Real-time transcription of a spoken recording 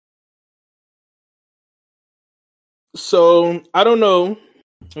So I don't know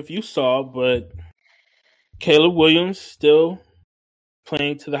if you saw, but Caleb Williams still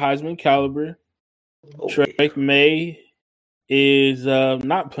playing to the Heisman caliber. Okay. Drake Maye is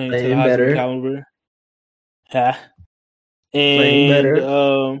not playing to the Playing Heisman better. caliber. Ha. Playing And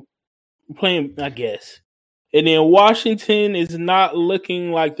better. playing, I guess. And then Washington is not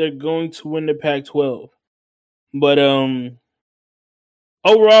looking like they're going to win the Pac-12. But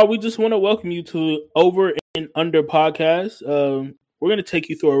overall, we just want to welcome you to Over and Under podcast. We're going to take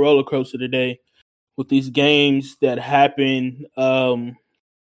you through a roller coaster today with these games that happen.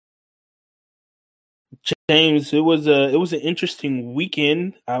 James, it was an interesting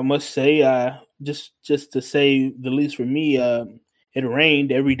weekend, I must say. Just to say the least for me, it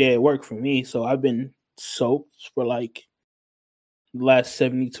rained every day at work for me, so I've been soaked for like the last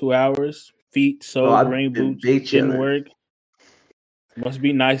 72 hours. Feet Bro, soaked, I've rain been boots big didn't chilling. work. Must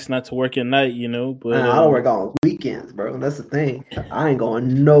be nice not to work at night, but I don't work on weekends, bro. That's the thing. I ain't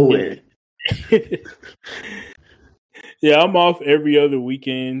going nowhere. Yeah, I'm off every other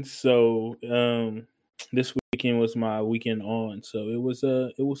weekend, so this weekend was my weekend on, so it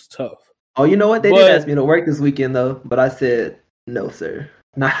was tough. Oh, you know what? They did But ask me to work this weekend though, but I said no, sir.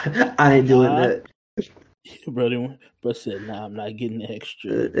 Nah, I ain't doing that. brother said, "Nah, I'm not getting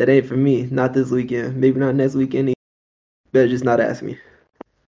extra." That ain't for me. Not this weekend. Maybe not next weekend either. Better just not ask me.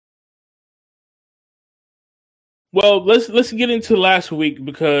 Well, let's get into last week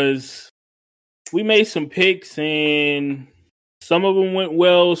because we made some picks and some of them went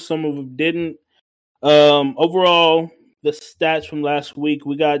well, some of them didn't. Overall, the stats from last week,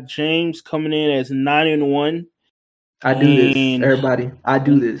 we got James coming in as 9-1. I do this, everybody. I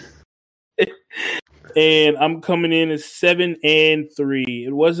do this. And I'm coming in as 7-3.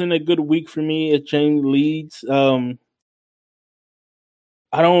 It wasn't a good week for me as James leads. I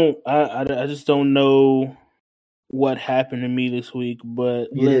just don't know what happened to me this week, but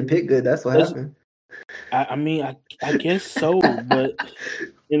You didn't pick good. That's what happened. I mean, I guess so, but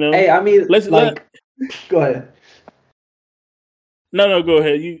Hey, I mean, go ahead. No, go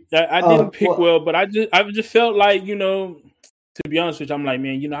ahead. I didn't pick well, but I just felt like, to be honest with you, I'm like,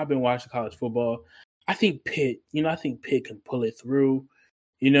 man, I've been watching college football. I think Pitt can pull it through.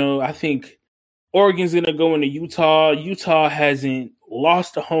 I think Oregon's gonna go into Utah. Utah hasn't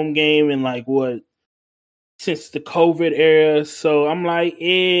lost a home game in since the COVID era. So I'm like,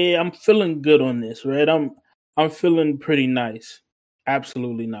 I'm feeling good on this, right? I'm feeling pretty nice.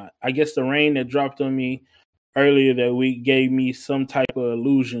 Absolutely not. I guess the rain that dropped on me earlier that week gave me some type of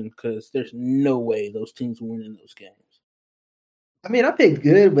illusion because there's no way those teams win in those games. I mean, I picked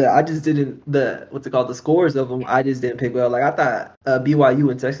good, but I just didn't the scores of them. I just didn't pick well. Like I thought BYU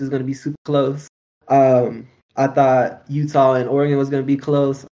and Texas was going to be super close. I thought Utah and Oregon was going to be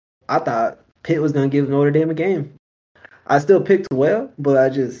close. I thought Pitt was going to give Notre Dame a game. I still picked well,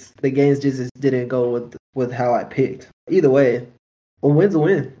 but the games just didn't go with how I picked. Either way, a win's a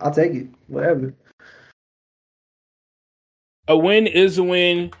win. I'll take it. Whatever. A win is a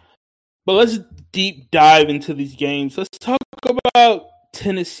win. But let's deep dive into these games. Let's talk about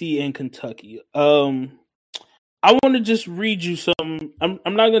Tennessee and Kentucky. I want to just read you some. I'm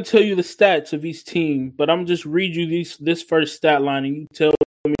not going to tell you the stats of each team, but I'm just read you this first stat line, and you tell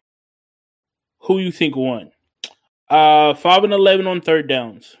me who you think won. 5-11 on third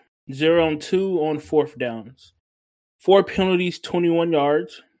downs, 0-2 on fourth downs, 4 penalties, 21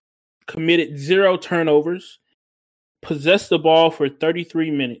 yards, committed 0 turnovers, possessed the ball for 33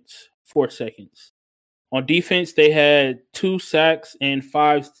 minutes, 4 seconds. On defense, they had 2 sacks and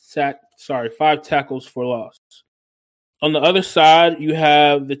 5 tackles for loss. On the other side, you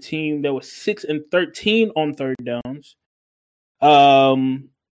have the team that was 6-13 on third downs.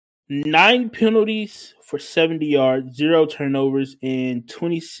 9 penalties for 70 yards, 0 turnovers, and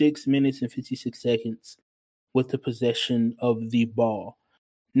 26 minutes and 56 seconds with the possession of the ball.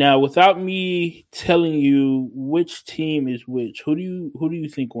 Now, without me telling you which team is which, who do you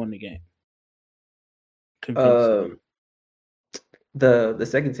think won the game? The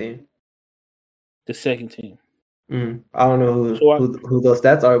second team. The second team. I don't know who those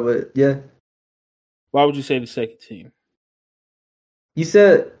stats are, but yeah. Why would you say the second team? You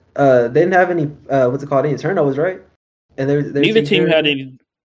said they didn't have any any turnovers, right? And neither team had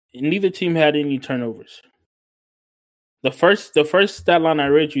any turnovers. The first stat line I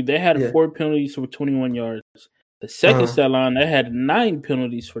read you, they had 4 penalties for 21 yards. The second stat line, they had 9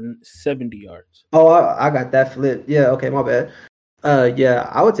 penalties for 70 yards. Oh, I got that flipped. Yeah, okay, my bad. Yeah,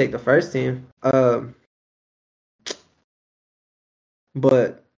 I would take the first team.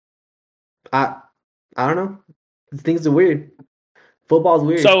 But I don't know. Things are weird. Football's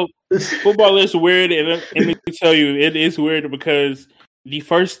weird. So Football is weird, and let me tell you, it is weird because the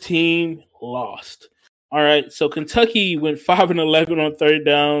first team lost. All right, so Kentucky went 5-11 on third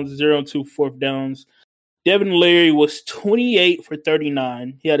downs, 0-2 fourth downs. Devin Leary was 28 for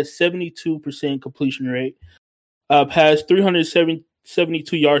 39. He had a 72% completion rate. Passed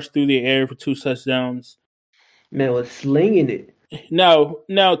 372 yards through the air for 2 touchdowns. Man was slinging it.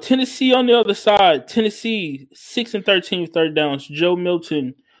 Now Tennessee on the other side. Tennessee 6-13 third downs. Joe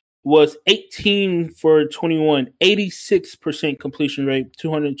Milton was 18 for 21, 86% completion rate,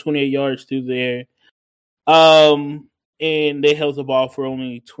 228 yards through the air. And they held the ball for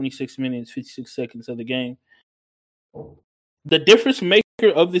only 26 minutes, 56 seconds of the game. The difference maker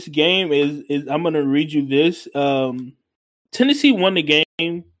of this game is I'm going to read you this. Tennessee won the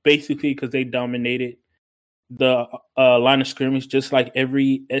game basically because they dominated the line of scrimmage, just like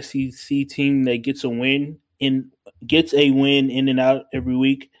every SEC team that gets a win in and out every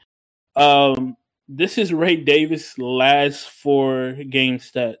week. This is Ray Davis' last 4 game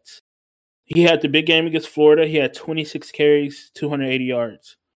stats. He had the big game against Florida. He had 26 carries, 280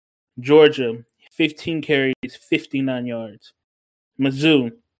 yards. Georgia, 15 carries, 59 yards.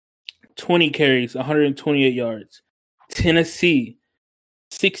 Mizzou, 20 carries, 128 yards. Tennessee,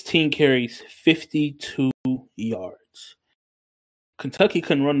 16 carries, 52 yards. Kentucky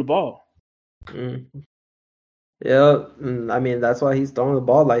couldn't run the ball. Yeah, I mean that's why he's throwing the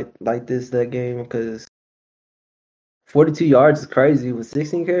ball like that game, because 42 yards is crazy with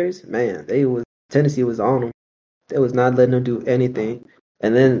 16 carries. Man, Tennessee was on him. They was not letting him do anything.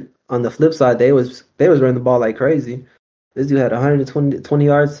 And then on the flip side, they was running the ball like crazy. This dude had 120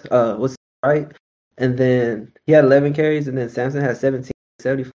 yards. Right? And then he had 11 carries, and then Samson had 17,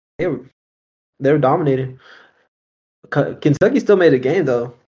 75. They were dominating. Kentucky still made a game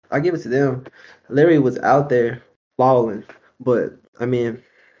though. I give it to them. Larry was out there balling, but I mean,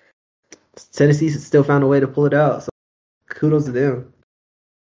 Tennessee still found a way to pull it out. So kudos to them.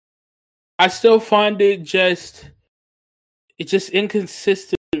 I still find it just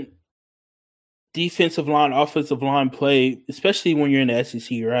inconsistent defensive line, offensive line play, especially when you're in the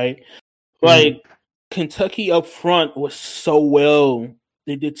SEC, right? Like Kentucky up front was so well.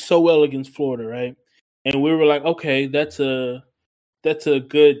 They did so well against Florida, right? And we were like, okay, that's a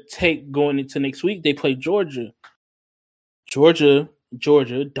good take going into next week. They play Georgia. Georgia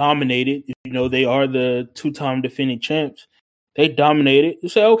dominated. You know, they are the 2-time defending champs. They dominated. You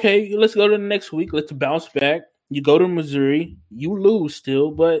say, okay, let's go to the next week. Let's bounce back. You go to Missouri. You lose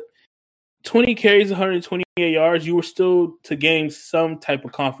still, but 20 carries, 128 yards. You were still to gain some type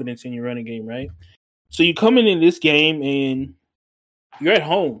of confidence in your running game, right? So you come in this game and you're at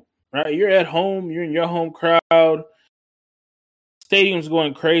home, right? You're at home. You're in your home crowd. Stadium's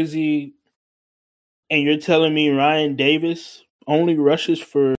going crazy. And you're telling me Ryan Davis only rushes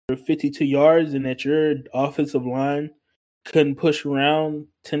for 52 yards and that your offensive line couldn't push around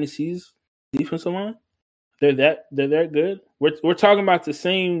Tennessee's defensive line? They're that good? We're talking about the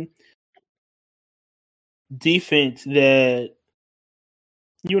same defense that,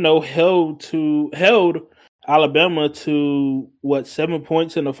 you know, held Alabama to 7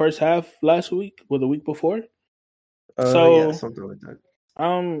 points in the first half last week or the week before. Yeah, something like that.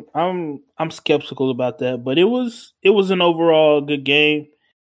 I'm skeptical about that, but it was an overall good game,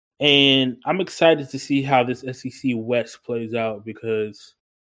 and I'm excited to see how this SEC West plays out because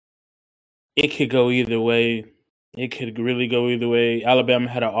it could go either way. It could really go either way. Alabama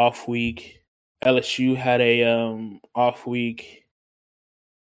had an off week. LSU had a off week,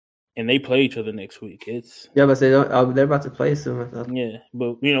 and they play each other next week. But they're about to play soon. Yeah,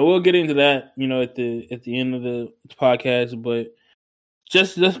 but you know we'll get into that, you know, at the end of the podcast. But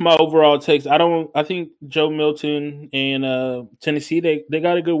just my overall takes. I think Joe Milton and Tennessee they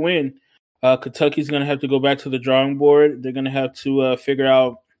got a good win. Kentucky's gonna have to go back to the drawing board. They're gonna have to figure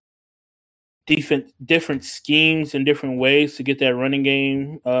out different schemes and different ways to get that running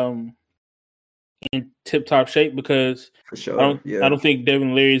game in tip-top shape, because for sure, I don't think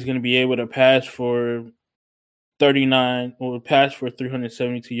Devin Leary is going to be able to pass for 39 or pass for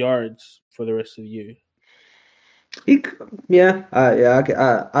 372 yards for the rest of the year. I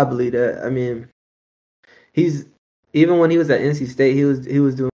believe that. I mean, even when he was at NC State, he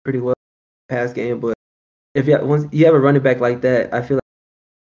was doing pretty well pass game. But once you have a running back like that, I feel like,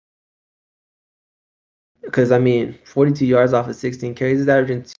 because I mean, 42 yards off of 16 carries is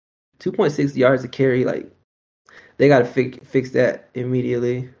averaging 2.6 yards a carry. Like, they got to fix that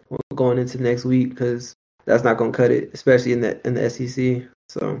immediately going into next week, because that's not going to cut it, especially in the SEC.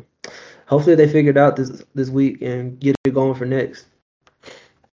 So hopefully they figure it out this week and get it going for next.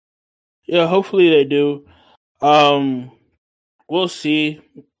 Yeah, hopefully they do. We'll see.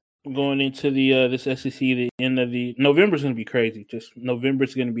 going into the this SEC. The end of the November's going to be crazy. Just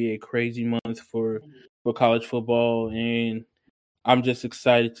November's going to be a crazy month for college football, and I'm just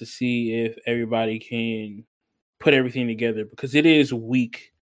excited to see if everybody can put everything together because it is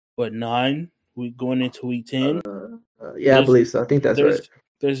week 9. We going into week 10. Yeah, I believe so. I think that's right.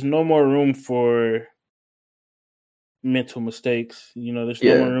 There's no more room for mental mistakes. There's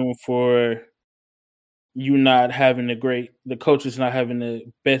no more room for you not having the coaches not having the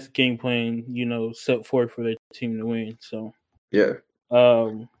best game plan, set forth for their team to win. So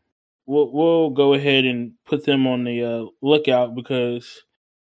we'll go ahead and put them on the lookout because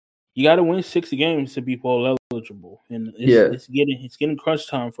you got to win 60 games to be bowl eligible, and it's getting crunch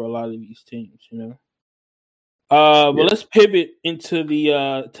time for a lot of these teams, But let's pivot into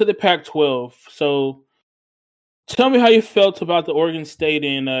the to the Pac-12. So, tell me how you felt about the Oregon State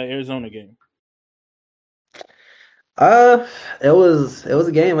and Arizona game. It was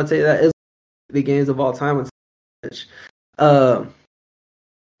a game. I'll tell you that. It was the games of all time.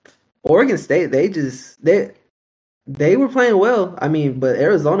 Oregon State, they were playing well. I mean, but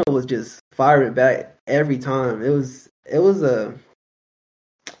Arizona was just firing back every time. It was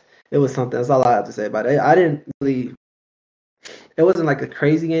something. That's all I have to say about it. I didn't really. It wasn't like a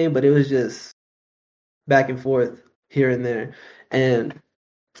crazy game, but it was just back and forth here and there. And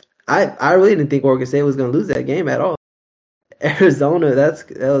I really didn't think Oregon State was going to lose that game at all. Arizona, that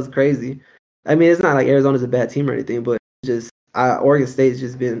was crazy. I mean, it's not like Arizona's a bad team or anything, but just Oregon State's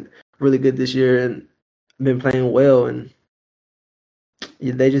just been really good this year and been playing well, and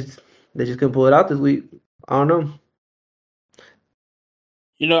they just couldn't pull it out this week. I don't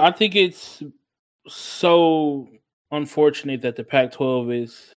know. I think it's so unfortunate that the Pac-12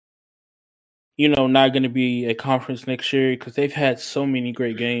 is, not going to be a conference next year because they've had so many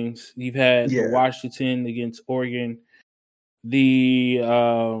great games. You've had the Washington against Oregon, the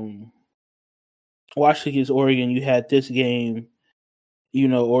Washington against Oregon. You had this game,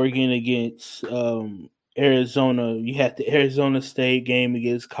 Oregon against Arizona. You had the Arizona State game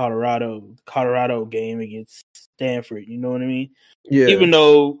against Colorado, the Colorado game against Stanford. You know what I mean? Yeah. Even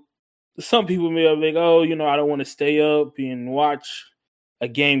though some people may be like, oh, I don't want to stay up and watch a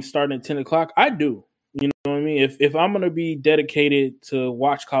game starting at 10 o'clock. I do. You know what I mean? If I'm going to be dedicated to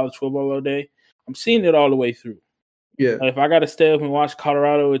watch college football all day, I'm seeing it all the way through. Yeah. If I got to stay up and watch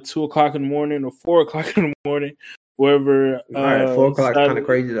Colorado at 2 o'clock in the morning or 4 o'clock in the morning, wherever. All right, 4 o'clock is kind of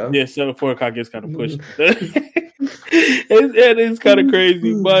crazy, though. Yeah, 4 o'clock is kind of pushed. It is kind of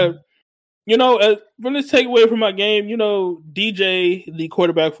crazy. But, from this takeaway from my game, DJ, the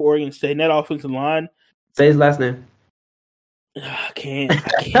quarterback for Oregon State, and that offensive line. Say his last name. I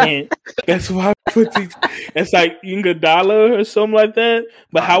can't. That's why I put these. It's like Ingadala or something like that.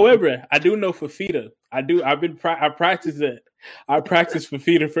 But however, I do know Fafita. I practice that. I practice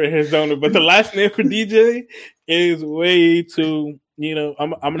Fafita for Arizona, but the last name for DJ is way too.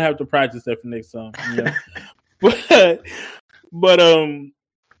 I'm gonna have to practice that for next time. But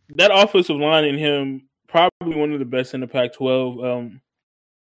that offensive line in him probably one of the best in the Pac-12.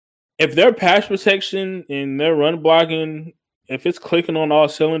 If their pass protection and their run blocking, if it's clicking on all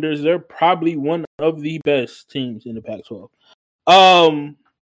cylinders, they're probably one of the best teams in the Pac-12.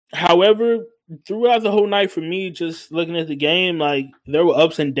 However, throughout the whole night for me, just looking at the game, like there were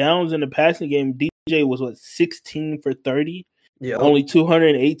ups and downs in the passing game. DJ was 16 for 30, only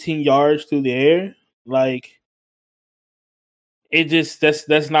 218 yards through the air. Like it just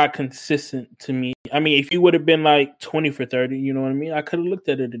that's not consistent to me. I mean, if you would have been like 20 for 30, you know what I mean? I could have looked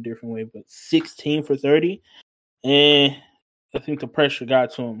at it a different way, but 16 for 30, and I think the pressure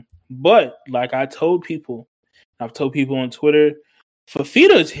got to him. But like I've told people on Twitter,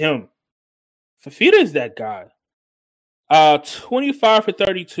 Fafita is him. Fafita is that guy. 25 for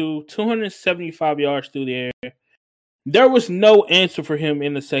 32, 275 yards through the air. There was no answer for him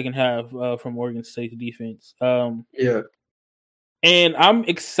in the second half from Oregon State's defense. And I'm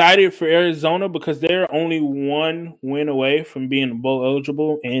excited for Arizona because they're only one win away from being bowl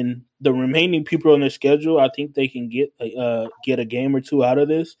eligible, and the remaining people on their schedule, I think they can get a game or two out of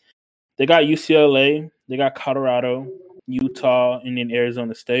this. They got UCLA, they got Colorado, Utah, and then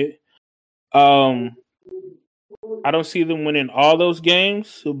Arizona State. I don't see them winning all those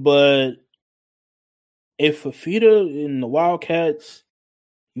games, but if Fafita and the Wildcats,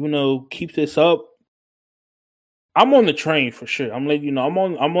 keep this up, I'm on the train for sure. I'm letting you know I'm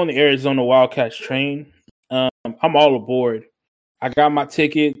on the Arizona Wildcats train. I'm all aboard. I got my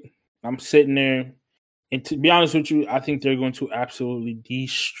ticket. I'm sitting there. And to be honest with you, I think they're going to absolutely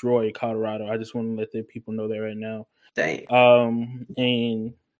destroy Colorado. I just want to let the people know that right now. Dang.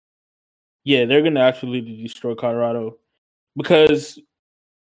 And yeah, they're going to absolutely destroy Colorado because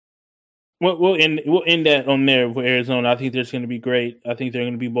we'll end that on there with Arizona. I think they're going to be great. I think they're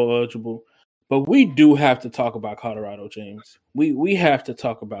going to be bowl eligible. But we do have to talk about Colorado, James. We have to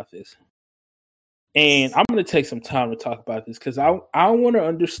talk about this. And I'm going to take some time to talk about this because I want to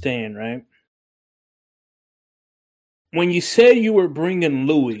understand, right? When you said you were bringing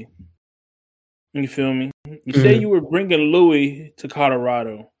Louis, you feel me? You said you were bringing Louis to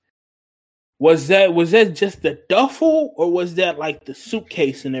Colorado. Was that just the duffel, or was that like the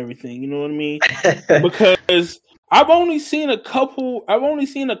suitcase and everything? You know what I mean? Because I've only seen a couple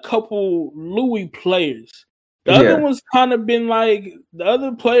Louis players. The other ones kind of been like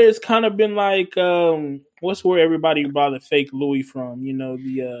what's where everybody bought the fake Louis from? You know,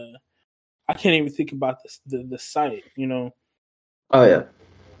 I can't even think about the site, you know. Oh yeah.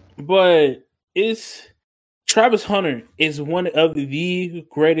 But it's Travis Hunter is one of the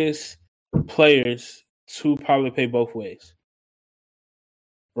greatest players to probably play both ways.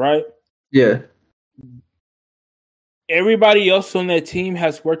 Right? Yeah. Everybody else on that team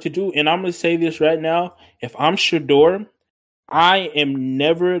has work to do. And I'm going to say this right now. If I'm Shedeur, I am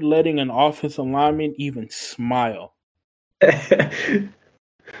never letting an offensive lineman even smile. Because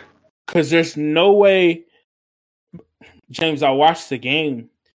there's no way. James, I watched the game.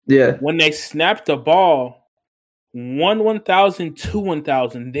 Yeah. When they snapped the ball, 1,000,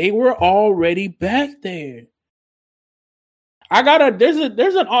 1,000, they were already back there.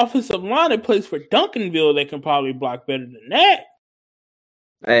 There's an offensive line that plays for Duncanville that can probably block better than that.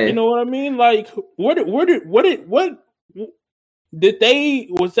 Hey. You know what I mean? Like, was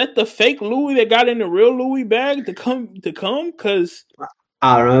that the fake Louis that got in the real Louis bag to come? Because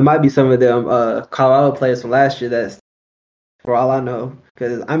I don't know. It might be some of them Colorado players from last year. That's for all I know.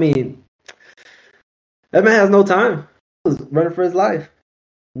 Because I mean, that man has no time. He was running for his life.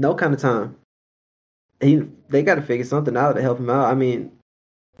 No kind of time. They got to figure something out to help him out. I mean,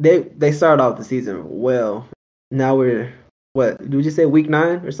 they started off the season well. Now we're what? Did you say week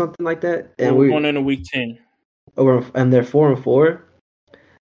 9 or something like that? And we're going into week 10. And they're 4-4.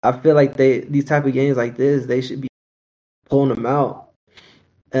 I feel like these type of games like this, they should be pulling them out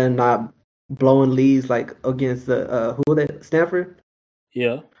and not blowing leads like against the who were they? Stanford.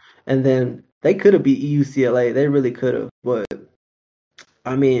 Yeah. And then they could have beat UCLA. They really could have. But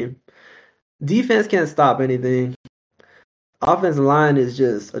I mean, defense can't stop anything. Offensive line is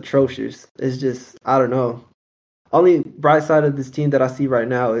just atrocious. It's just, I don't know. Only bright side of this team that I see right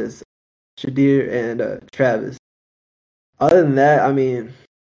now is Shadir and Travis. Other than that, I mean,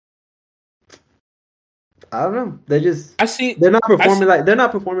 I don't know. They're not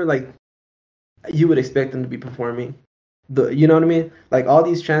performing like you would expect them to be performing. You know what I mean? Like all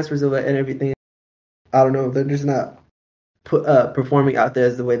these transfers and everything. I don't know. They're just not performing out there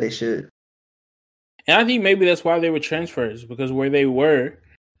as the way they should. And I think maybe that's why they were transfers, because where they weren't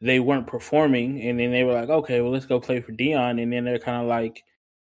performing, and then they were like, okay, well, let's go play for Dion, and then they're kind of like,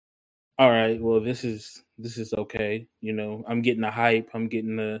 all right, well, this is okay, you know, I'm getting the hype, I'm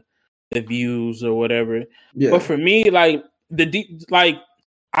getting the views or whatever. Yeah. But for me, like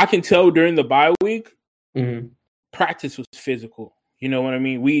I can tell during the bye week, practice was physical. You know what I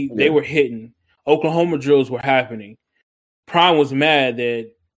mean? They were hitting. Oklahoma drills were happening. Prime was mad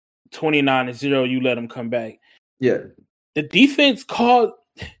that 29-0, you let them come back. Yeah. The defense called.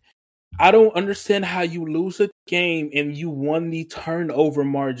 I don't understand how you lose a game and you won the turnover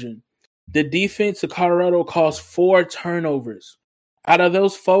margin. The defense of Colorado caused 4 turnovers. Out of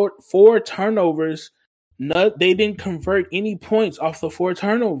those four turnovers, they didn't convert any points off the 4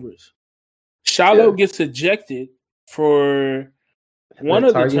 turnovers. Shiloh gets ejected for one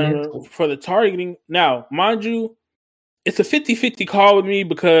of the turnovers for the targeting. Now, mind you, it's a 50-50 call with me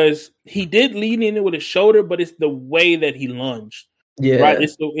because he did lean in with his shoulder, but it's the way that he lunged. Yeah. Right.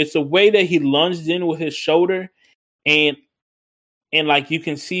 It's the way that he lunged in with his shoulder, and like you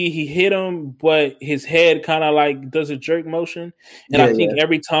can see he hit him, but his head kind of like does a jerk motion. And I think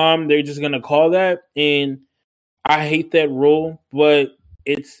every time they're just gonna call that, and I hate that rule, but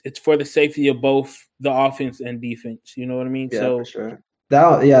it's for the safety of both the offense and defense. You know what I mean? Yeah, so for sure.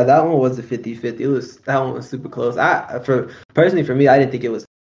 That one was a 50-50. That one was super close. Personally for me, I didn't think it was.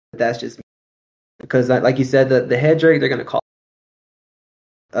 That's just me. Because like you said, the head jerk they're gonna call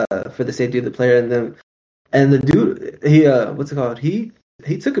for the safety of the player, and the dude he what's it called? He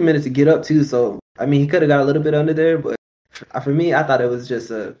took a minute to get up too. So I mean he could have got a little bit under there, but for me I thought it was just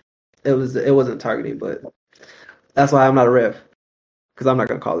it wasn't targeting. But that's why I'm not a ref, because I'm not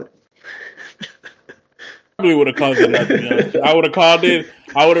gonna call it. Probably would have called it. To be honest. I would have called it.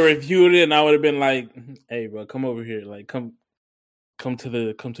 I would have reviewed it, and I would have been like, "Hey, bro, come over here. Like, come to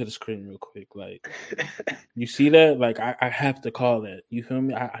the screen real quick. Like, you see that? Like, I have to call that. You feel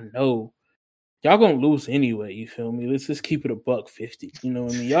me? I know y'all gonna lose anyway. You feel me? Let's just keep it $1.50. You know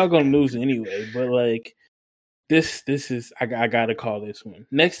what I mean? Y'all gonna lose anyway. But like this is I gotta call this one.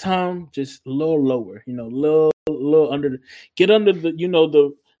 Next time, just a little lower. You know, little under. Get under the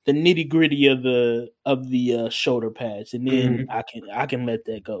the nitty gritty of the shoulder pads, and then I can let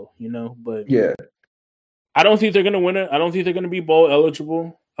that go. You know, but yeah. I don't think they're gonna win it. I don't think they're gonna be bowl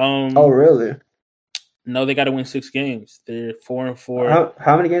eligible. Oh, really? No, they got to win 6 games. They're 4-4.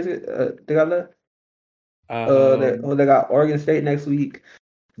 How many games they got left? They got Oregon State next week.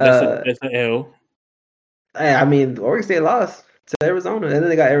 That's an L. I mean, Oregon State lost to Arizona, and then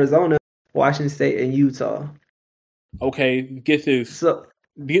they got Arizona, Washington State, and Utah. Okay, get this.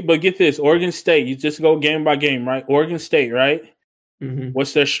 But get this. Oregon State, you just go game by game, right? Oregon State, right? Mm-hmm.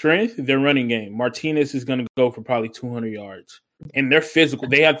 What's their strength? Their running game. Martinez is going to go for probably 200 yards. And they're physical.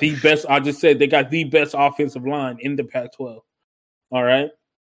 They have the best. I just said they got the best offensive line in the Pac-12. All right.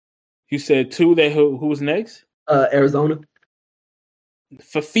 You said 2. Who was next? Arizona.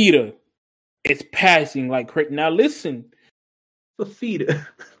 Fafita. It's passing like crazy. Now listen. Fafita.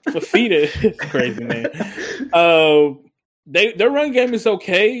 It's crazy, man. Their run game is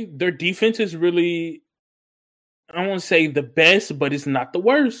okay. Their defense is really, I don't want to say the best, but it's not the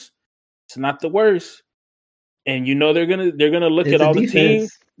worst. It's not the worst. And they're gonna look at all the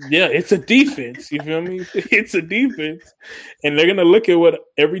teams. Yeah, it's a defense. You feel me? It's a defense, and they're gonna look at what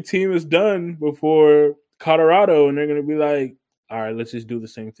every team has done before Colorado, and they're gonna be like, "All right, let's just do the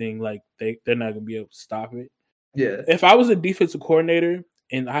same thing." Like they're not gonna be able to stop it. Yeah. If I was a defensive coordinator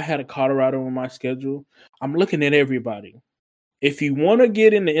and I had a Colorado on my schedule, I'm looking at everybody. If you want to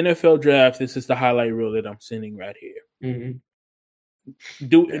get in the NFL draft, this is the highlight reel that I'm sending right here. Mm-hmm.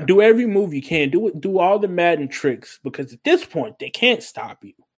 Do every move you can. Do all the Madden tricks, because at this point they can't stop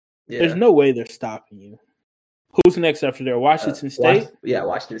you. Yeah. There's no way they're stopping you. Who's next after there? Washington State?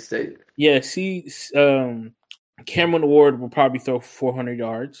 Washington State. Yeah, Cameron Ward will probably throw 400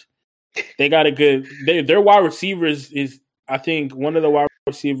 yards. They got a good their wide receivers is I think one of the wide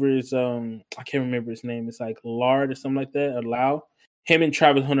receivers, I can't remember his name. It's like Lard or something like that. Allow him and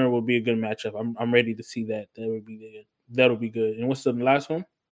Travis Hunter will be a good matchup. I'm ready to see that. That would be good. That'll be good. And what's the last one?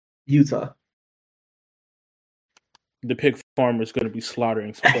 Utah. The pig farmer is going to be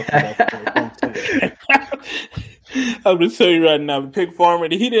slaughtering some I'm just telling you right now, the pig farmer,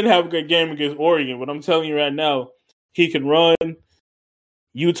 he didn't have a good game against Oregon, but I'm telling you right now, he can run.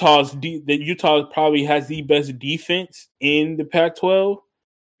 Utah probably has the best defense in the Pac-12.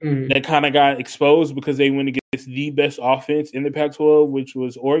 That kind of got exposed because they went against the best offense in the Pac-12, which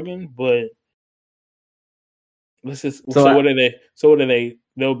was Oregon. But let's just what are they? So what are they?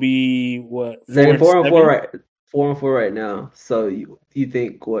 They'll be what? They're 4-4 right. 4-4 right now. So you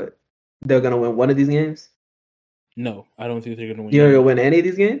think what? They're gonna win one of these games? No, I don't think they're gonna win. You're gonna win any of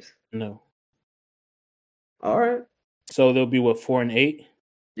these games? No. All right. So they'll be what, 4-8?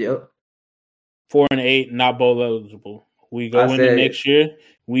 Yep. 4-8, not bowl eligible. We go into next year.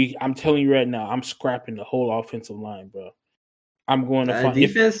 I'm telling you right now, I'm scrapping the whole offensive line, bro. I'm going to find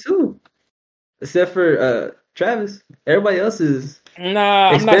defense too, except for Travis. Everybody else is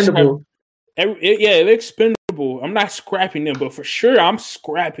expendable. I'm not scrapping. They're expendable. I'm not scrapping them, but for sure, I'm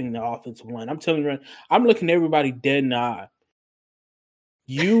scrapping the offensive line. I'm telling you, right, I'm looking at everybody dead in the eye.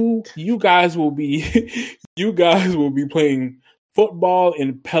 You guys will be playing football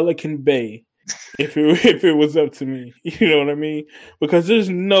in Pelican Bay if it was up to me. You know what I mean? Because there's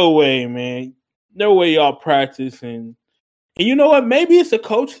no way, man. No way y'all practice and you know what? Maybe it's a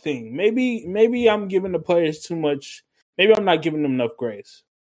coach thing. Maybe I'm giving the players too much. Maybe I'm not giving them enough grace.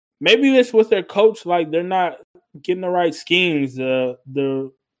 Maybe it's with their coach, like they're not getting the right schemes,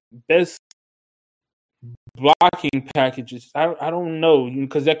 the best blocking packages. I don't know,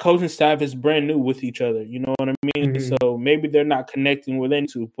 because that coaching staff is brand new with each other. You know what I mean? Mm-hmm. So maybe they're not connecting with any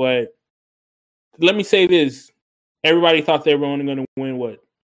two. But let me say this: everybody thought they were only going to win what,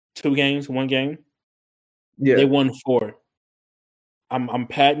 2 games, 1 game. Yeah, they won 4. I'm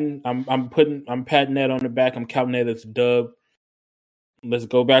patting that on the back. I'm counting that as a dub. Let's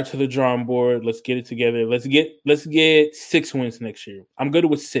go back to the drawing board. Let's get it together. Let's get 6 wins next year. I'm good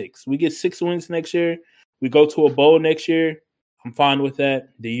with 6. We get 6 wins next year. We go to a bowl next year. I'm fine with that.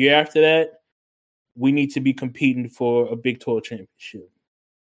 The year after that, we need to be competing for a Big 12 championship.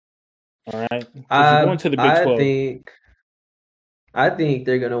 All right? Going to the Big 12. I think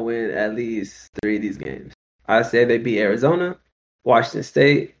they're going to win at least 3 of these games. I say they beat Arizona, Washington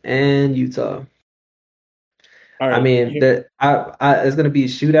State, and Utah. All right. I mean, it's going to be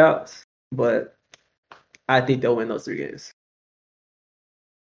shootouts, but I think they'll win those 3 games.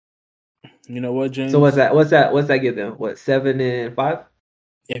 You know what, James? So what's that give them? What, 7-5?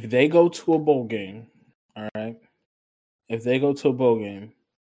 If they go to a bowl game, all right. If they go to a bowl game,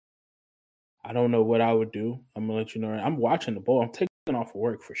 I don't know what I would do. I'm gonna let you know. I'm watching the bowl. I'm taking off of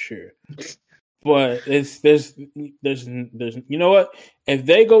work for sure. But there's you know what? If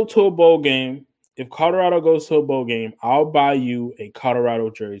they go to a bowl game, if Colorado goes to a bowl game, I'll buy you a Colorado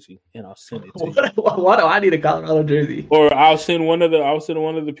jersey and I'll send it to you. Why do I need a Colorado jersey? Or I'll send one of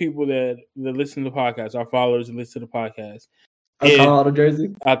the people that listen to the podcast, our followers that listen to the podcast. Colorado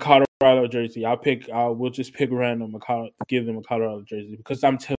jersey? A Colorado jersey. We'll just pick random give them a Colorado jersey because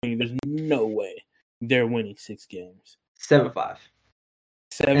I'm telling you, there's no way they're winning 6 games. 7-5.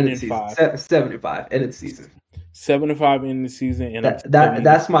 7-5. 7-5 end of the season. 7-5 in the season, and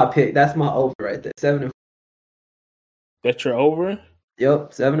that's my pick. That's my over right there. 7-5. That's your over?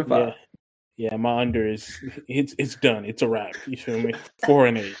 Yep, 7-5. Yeah, my under is it's done. It's a wrap. You feel me?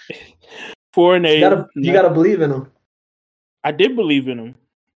 4-8. 4-8. You gotta believe in them. I did believe in them.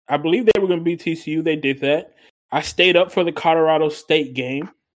 I believe they were going to beat TCU. They did that. I stayed up for the Colorado State game,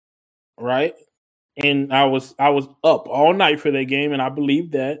 right? And I was up all night for that game, and I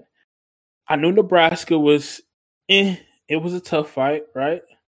believed that. I knew Nebraska was it was a tough fight, right?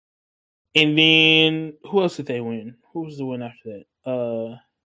 And then who else did they win? Who was the win after that?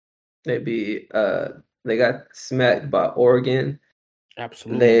 They got smacked by Oregon.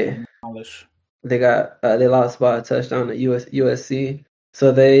 Absolutely. They lost by a touchdown to USC.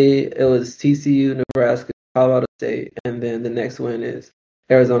 So it was TCU, Nebraska, Colorado State, and then the next win is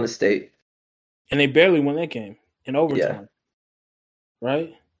Arizona State. And they barely won that game in overtime. Yeah.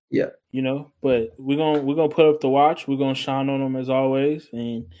 Right? Yeah. You know, but we're gonna put up the watch. We're gonna shine on them as always,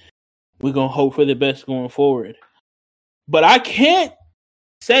 and we're gonna hope for the best going forward. But I can't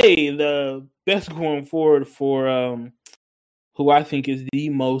say the best going forward for who I think is the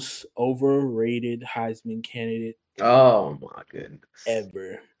most overrated Heisman candidate. Oh my goodness.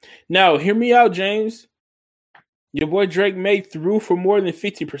 Ever. Now, hear me out, James. Your boy Drake Maye threw for more than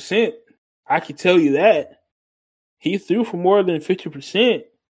 50%. I can tell you that. He threw for more than 50%.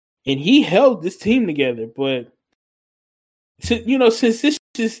 And he held this team together. But since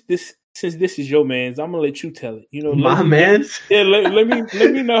this is your man's, I'm gonna let you tell it. My man's? Yeah, let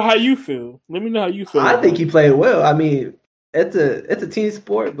me know how you feel. Let me know how you feel. I think he played well. I mean, it's a team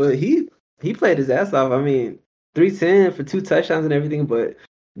sport, but he played his ass off. I mean, 310 for 2 touchdowns and everything, but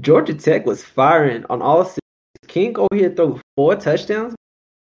Georgia Tech was firing on all six. King over here threw 4 touchdowns.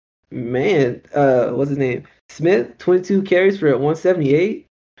 Man, what's his name? Smith, 22 carries for 178.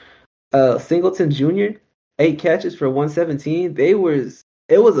 Singleton Jr., 8 catches for 117. It was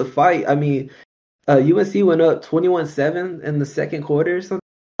a fight. I mean, UNC went up 21-7 in the second quarter or something.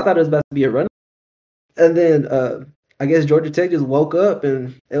 I thought it was about to be a run. And then I guess Georgia Tech just woke up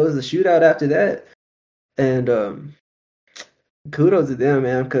and it was a shootout after that. And kudos to them,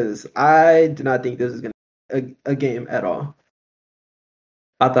 man, because I did not think this was going to be a game at all.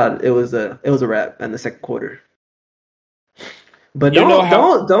 I thought it was a wrap in the second quarter. But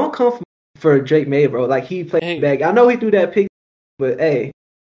don't come for Drake Maye, bro. Like, he played back. I know he threw that pick, but hey,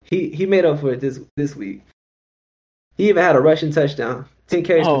 he made up for it this week. He even had a rushing touchdown, 10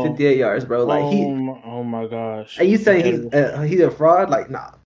 carries for 58 yards, bro. Like oh my gosh. Are you saying he's a fraud? Like,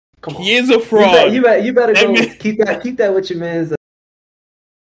 nah. Come on. He is a fraud. You better go keep that with your man's.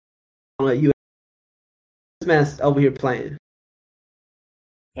 This man's over here playing.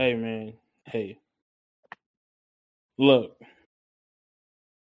 Hey, man. Hey. Look.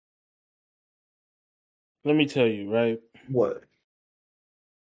 Let me tell you, right? What?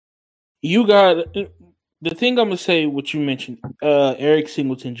 You got the thing I'm gonna say. What you mentioned, Eric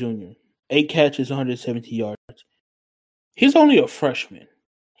Singleton Jr., 8 catches, 170 yards. He's only a freshman.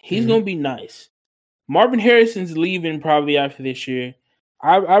 He's gonna be nice. Marvin Harrison's leaving probably after this year.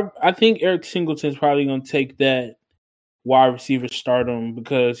 I think Eric Singleton's probably gonna take that wide receiver stardom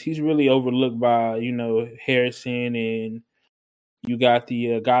because he's really overlooked by Harrison, and you got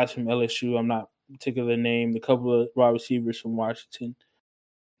the guys from LSU. I'm not particular name, the couple of wide receivers from Washington.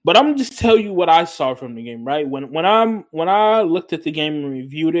 But I'm just tell you what I saw from the game, right? When I looked at the game and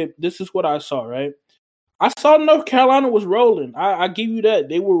reviewed it, this is what I saw, right? I saw North Carolina was rolling. I give you that.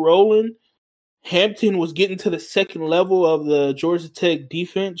 They were rolling. Hampton was getting to the second level of the Georgia Tech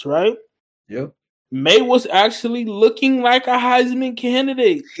defense, right? Yep. May was actually looking like a Heisman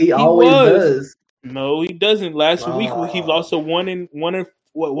candidate. He always does. No, he doesn't. Last week he lost a 1-6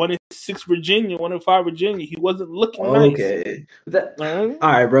 Virginia, 1-5 Virginia. He wasn't looking nice. Okay. All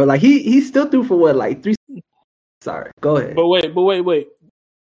right, bro. Like he still threw for what, like 3. Sorry, go ahead. But wait.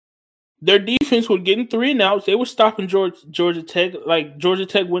 Their defense was getting 3 and outs. They were stopping Georgia Tech. Like Georgia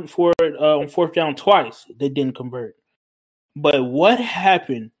Tech went for it on 4th down twice. They didn't convert. But what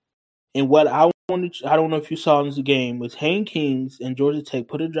happened and what I don't know if you saw in this game, was Hayne Kings and Georgia Tech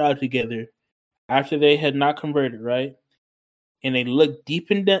put a drive together after they had not converted, right? And they looked deep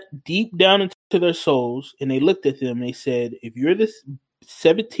down into their souls, and they looked at them and they said, if you're the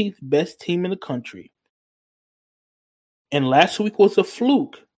 17th best team in the country, and last week was a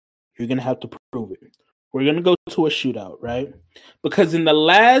fluke, you're going to have to prove it. We're going to go to a shootout, right? Because in the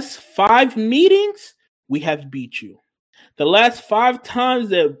last 5 meetings, we have beat you. The last 5 times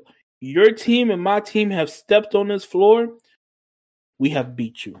that your team and my team have stepped on this floor, we have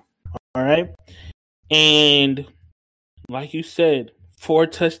beat you. All right? And like you said, 4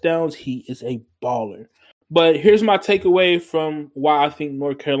 touchdowns, he is a baller. But here's my takeaway from why I think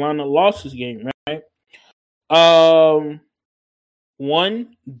North Carolina lost this game, right?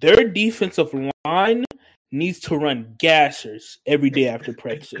 One, their defensive line needs to run gassers every day after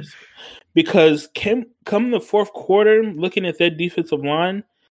practice. Because come the fourth quarter, looking at their defensive line,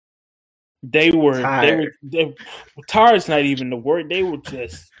 they were tired is not even the word. They were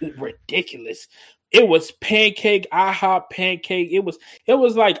just ridiculous. It was pancake, IHOP, pancake. It was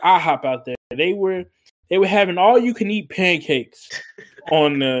like IHOP out there. They were having all you can eat pancakes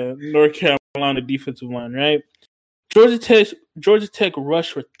on the North Carolina defensive line, right? Georgia Tech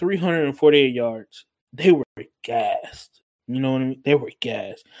rushed for 348 yards. They were gassed. You know what I mean? They were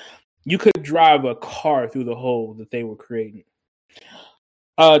gassed. You could drive a car through the hole that they were creating.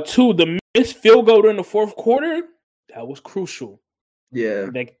 2, the missed field goal in the fourth quarter, that was crucial. Yeah.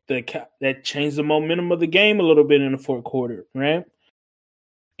 That changed the momentum of the game a little bit in the fourth quarter, right?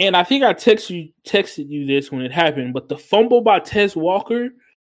 And I think I texted you this when it happened, but the fumble by Tez Walker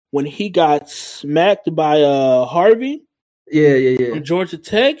when he got smacked by Harvey from Georgia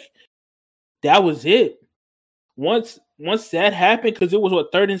Tech, that was it. Once that happened, because it was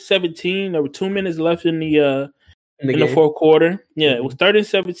 3rd and 17, there were 2 minutes left in the fourth quarter. Yeah, It was 3rd and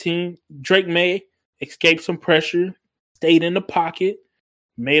 17. Drake Maye escaped some pressure, stayed in the pocket,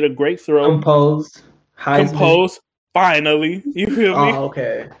 made a great throw. Composed. Finally. You feel me? Oh,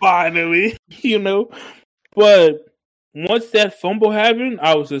 okay. Finally. But once that fumble happened,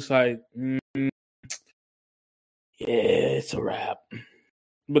 I was just like, yeah, it's a wrap.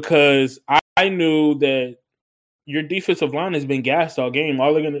 Because I knew that your defensive line has been gassed all game.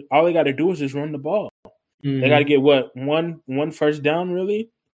 All they got to do is just run the ball. Mm-hmm. They got to get one first down, really,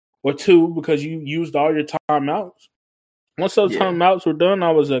 or 2, because you used all your timeouts. Once those timeouts were done,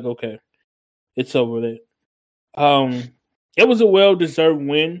 I was like, okay, it's over there. It was a well-deserved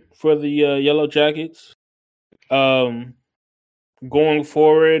win for the Yellow Jackets. Going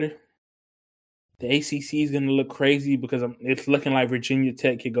forward, the ACC is going to look crazy because it's looking like Virginia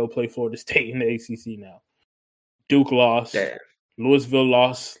Tech could go play Florida State in the ACC now. Duke lost. Damn. Louisville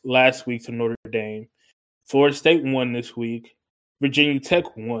lost last week to Notre Dame. Florida State won this week. Virginia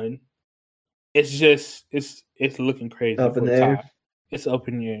Tech won. It's just it's looking crazy. Up in the air. It's up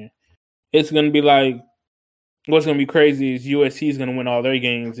in the air. It's gonna be like, what's gonna be crazy is USC is gonna win all their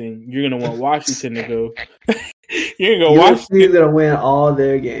games, and you're gonna want Washington to go. You're gonna go. USC is gonna win all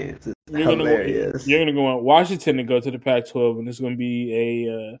their games. It's hilarious. You're gonna go on Washington to go to the Pac-12, and it's gonna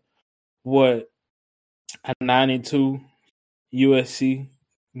be a 9-2 USC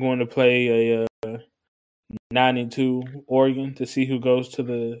going to play a 9-2 Oregon to see who goes to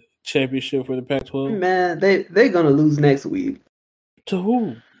the championship for the Pac-12. Man, they're gonna lose next week. To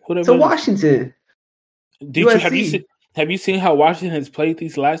who? To Washington. Have you seen how Washington has played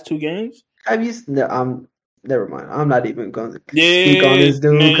these last 2 games? Never mind. I'm not even going to speak on this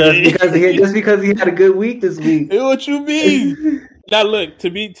dude because he had a good week this week. What you mean? Now look, to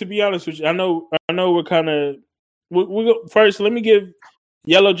be honest with you, I know we're kind of first. Let me give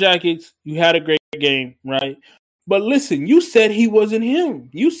Yellow Jackets. You had a great game, right? But listen, you said he wasn't him.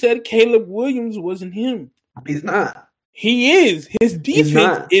 You said Caleb Williams wasn't him. He's not. He is. His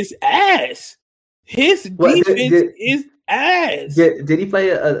defense is ass. His defense is ass. Did he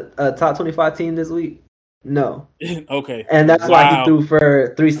play a top 25 team this week? No. Okay. And that's why he threw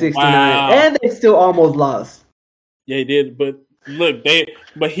for 369. Wow. And they still almost lost. Yeah, he did. But look,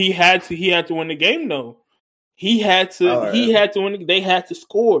 he had to win the game though. He had to win. They had to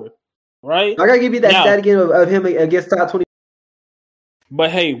score, right? I gotta give you that stat again of him against top 20. But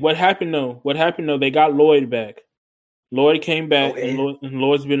hey, what happened though? They got Lloyd back. Lloyd came back, and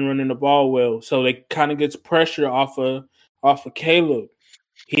Lloyd's been running the ball well, so they kind of gets pressure off of Caleb.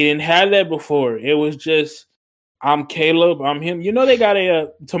 He didn't have that before. It was just, I'm Caleb, I'm him. They got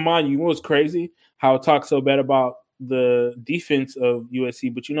to mind you, it was crazy how it talks so bad about the defense of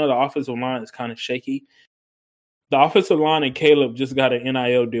USC, but the offensive line is kind of shaky. The offensive line and Caleb just got an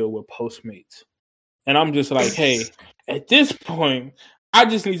NIL deal with Postmates. And I'm just like, hey, At this point, I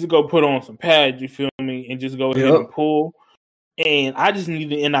just need to go put on some pads, you feel me, and just go ahead and pull. And I just need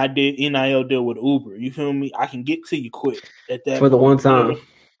the NIL deal with Uber. You feel me? I can get to you quick at that for the point. one time.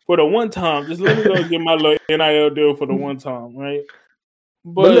 For the one time. Just let me go get my little NIL deal for the one time, right?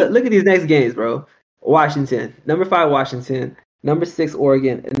 But look at these next games, bro. Washington, number 5 Washington, number 6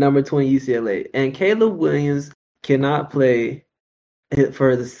 Oregon, and number 20 UCLA. And Caleb Williams cannot play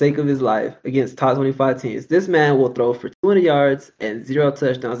for the sake of his life against top 25 teams. This man will throw for 200 yards and 0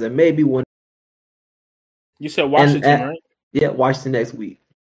 touchdowns and maybe one. You said Washington, right? Yeah, Washington next week.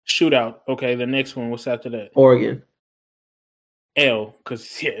 Shootout. Okay, the next one. What's after that? Oregon. L,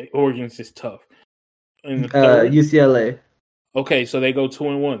 because Oregon's just tough. And the third? UCLA. Okay, so they go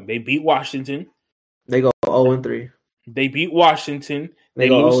 2-1. They beat Washington. They go 0-3. They beat Washington. They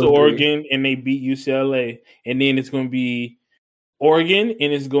lose to Oregon, and they beat UCLA. And then it's going to be Oregon,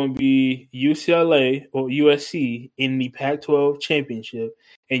 and it's going to be UCLA or USC in the Pac-12 championship.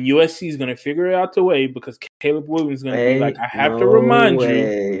 And USC is going to figure it out the way because Caleb Williams is going to be like, I have to remind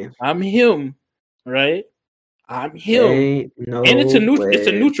you, I'm him, right? I'm him. And it's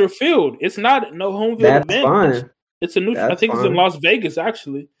a neutral field. It's not no home field advantage. Fine. It's a neutral. I think it's in Las Vegas,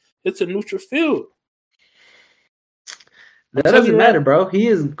 actually. It's a neutral field. That doesn't matter, bro. He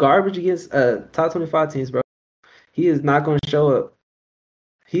is garbage against top 25 teams, bro. He is not going to show up.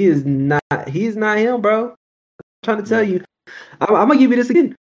 He's not him, bro. I'm trying to tell you. I'm going to give you this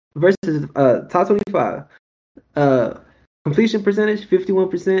again. Versus top 25. Completion percentage,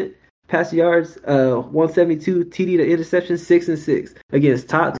 51%. Pass yards, 172. TD to interception, 6-6 against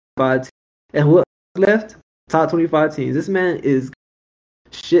top 5 teams. And who left? Top 25 teams. This man is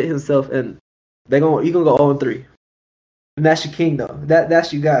shit himself, and he gonna go 0-3. And that's your king, though.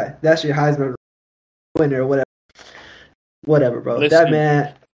 That's your guy. That's your Heisman winner, or whatever, bro. Listen,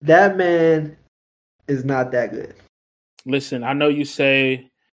 that man is not that good. Listen, I know you say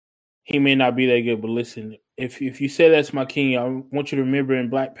he may not be that good, but listen, if you say that's my king, I want you to remember in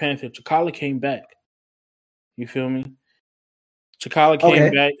Black Panther, T'Challa came back. You feel me? T'Challa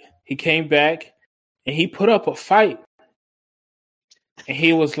came back. He came back, and he put up a fight. And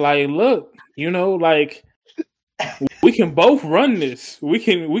he was like, look, like, we can both run this. We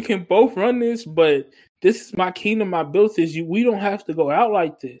can both run this, but this is my kingdom. I built this. We don't have to go out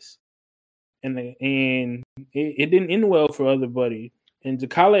like this. And it didn't end well for other buddy. And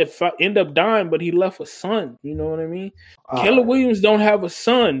T'Challa ended up dying, but he left a son. You know what I mean? Caleb Williams don't have a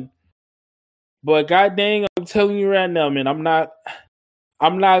son. But god dang, I'm telling you right now, man, I'm not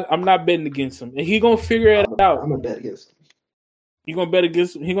betting against him. And he gonna figure it out. I'm gonna bet against him. You gonna bet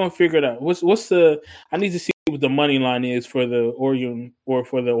against him? He gonna figure it out. I need to see what the money line is for the Oregon or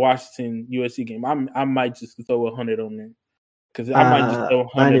for the Washington USC game. I might just throw 100 on there. Because I might just throw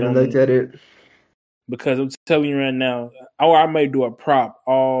 100 I didn't even look at it. Because I'm telling you right now, or I may do a prop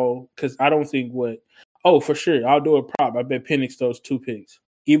because I don't think for sure, I'll do a prop. I bet Penix throws 2 picks.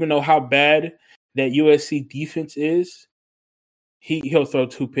 Even though how bad that USC defense is, he'll throw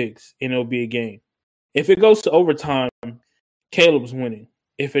 2 picks and it'll be a game. If it goes to overtime, Caleb's winning.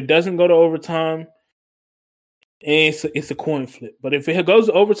 If it doesn't go to overtime, it's a coin flip. But if it goes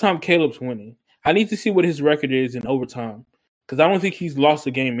to overtime, Caleb's winning. I need to see what his record is in overtime because I don't think he's lost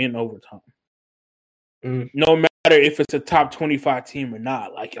a game in overtime. No matter if it's a top 25 team or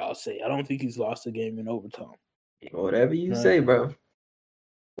not, like y'all say. I don't think he's lost a game in overtime. Whatever you say, bro.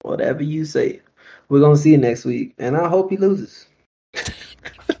 Whatever you say. We're going to see you next week, and I hope he loses.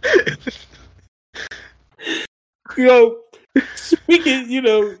 Speaking,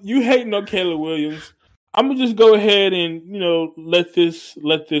 you hating on Caleb Williams. I'm going to just go ahead and, let this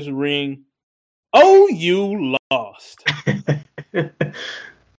ring. Oh, you lost.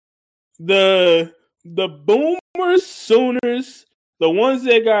 The Boomers, Sooners, the ones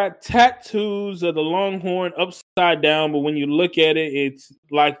that got tattoos of the Longhorn upside down, but when you look at it, it's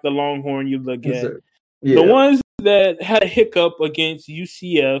like the Longhorn you look at. Yeah. The ones that had a hiccup against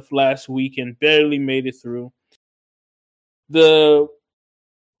UCF last week and barely made it through. The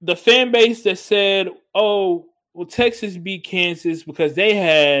fan base that said, oh, well, Texas beat Kansas because they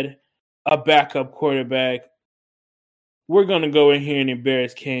had a backup quarterback. We're going to go in here and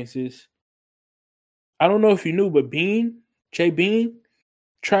embarrass Kansas. I don't know if you knew, but Jay Bean,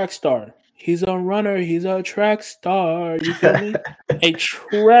 track star. He's a runner. He's a track star. You feel me? A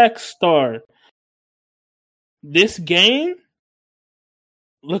track star. This game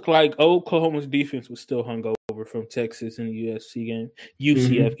looked like Oklahoma's defense was still hungover from Texas in the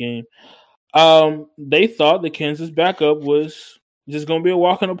UCF game. They thought the Kansas backup was just going to be a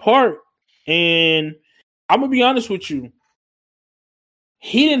walk in the park. And I'm going to be honest with you.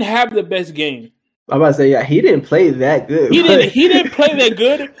 He didn't have the best game. I'm about to say, yeah, he didn't play that good. He didn't play that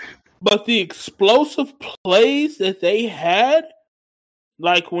good, but the explosive plays that they had,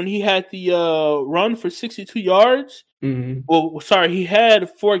 like when he had the run for 62 yards. Mm-hmm. Well, sorry, he had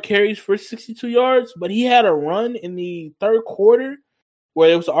 4 carries for 62 yards, but he had a run in the third quarter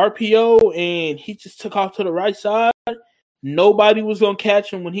where it was RPO and he just took off to the right side. Nobody was going to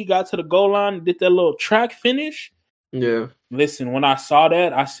catch him when he got to the goal line and did that little track finish. Yeah. Listen, when I saw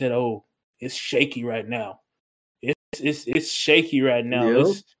that, I said, "Oh, it's shaky right now. It's shaky right now." Yep.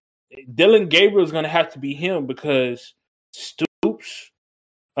 Dylan Gabriel is going to have to be him because Stoops,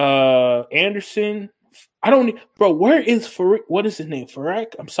 Anderson. I don't, bro. Where is Farouk? What is his name?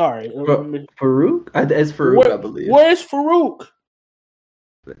 Farouk? I'm sorry, Farouk. It's Farouk, I believe. Where is Farouk?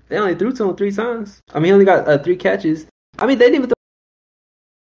 They only threw to him 3 times. I mean, he only got 3 catches. I mean, they didn't even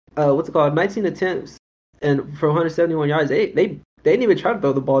throw, what's it called? 19 attempts and for 171 yards. They didn't even try to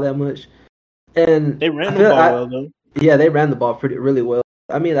throw the ball that much. And they ran the ball well though. Yeah, they ran the ball really well.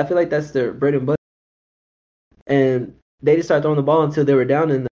 I mean, I feel like that's their bread and butter. And they just started throwing the ball until they were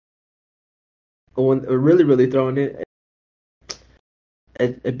down in when really throwing it.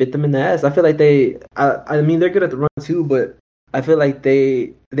 It bit them in the ass. I feel like I mean, they're good at the run too, but I feel like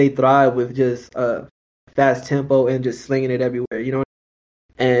they thrive with just fast tempo and just slinging it everywhere, you know.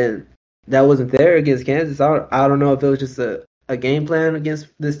 And that wasn't there against Kansas. I don't know if it was just a game plan against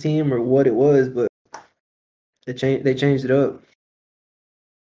this team or what it was, but they changed it up.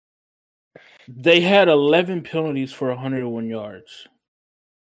 They had 11 penalties for 101 yards.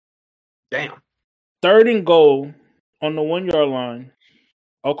 Damn. 3rd and goal on the 1 yard line.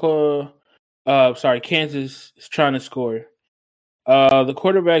 Kansas is trying to score. The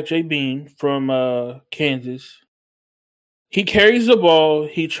quarterback, Jay Bean from Kansas, he carries the ball.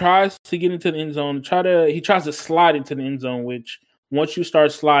 He tries to get into the end zone. He tries to slide into the end zone, which once you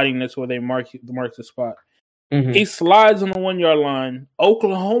start sliding, that's where they mark the spot. Mm-hmm. He slides on the 1 yard line.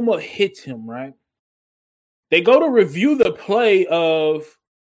 Oklahoma hits him, right? They go to review the play of,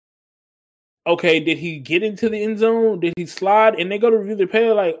 okay, did he get into the end zone? Did he slide? And they go to review the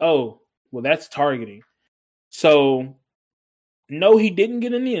play like, oh, well, that's targeting. So, no, he didn't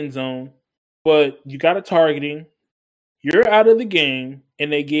get in the end zone, but you got a targeting. You're out of the game,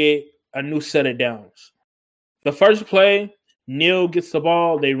 and they get a new set of downs. The first play, Neal gets the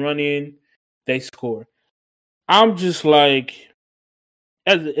ball. They run in. They score. I'm just like,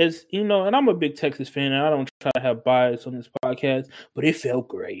 as you know, and I'm a big Texas fan, and I don't try to have bias on this podcast, but it felt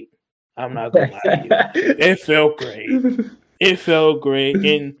great. I'm not going to lie to you. It felt great. It felt great.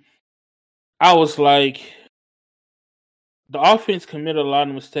 And I was like, the offense committed a lot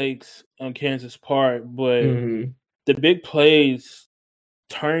of mistakes on Kansas' part, but the big plays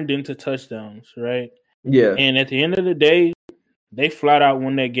turned into touchdowns, right? Yeah. And at the end of the day, they flat out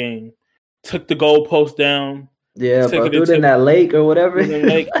won that game. Took the goalpost down. Yeah, but threw it in that lake or whatever.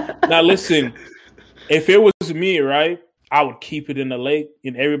 Now, listen, if it was me, right, I would keep it in the lake.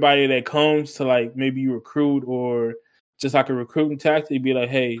 And everybody that comes to, like, maybe you recruit or just like a recruiting tactic, be like,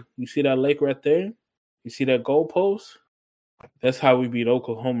 hey, you see that lake right there? You see that goalpost? That's how we beat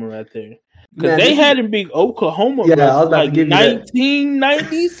Oklahoma right there. Because they hadn't beat Oklahoma like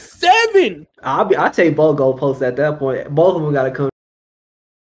 1997. I take both goalposts at that point. Both of them got to come.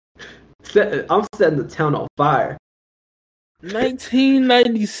 I'm setting the town on fire.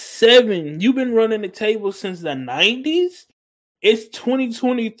 1997. You've been running the table since the 90s? It's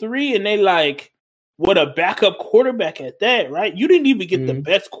 2023, and they like, what a backup quarterback at that, right? You didn't even get the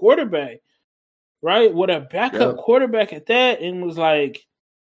best quarterback, right? What a backup quarterback at that, and was like,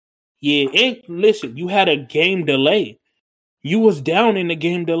 yeah, and listen, you had a game delay. You was down in the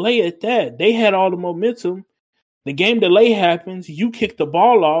game delay at that. They had all the momentum. The game delay happens. You kick the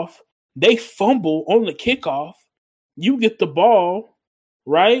ball off. They fumble on the kickoff. You get the ball,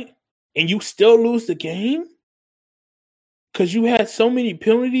 right? And you still lose the game? Because you had so many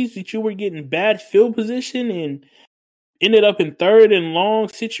penalties that you were getting bad field position and ended up in 3rd and long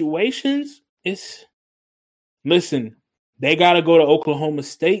situations. Listen, they got to go to Oklahoma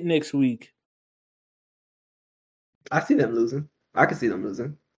State next week. I see them losing. I can see them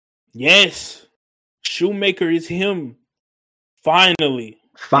losing. Yes. Shoemaker is him. Finally.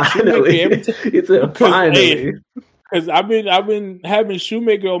 Finally. Finally. Because I've been having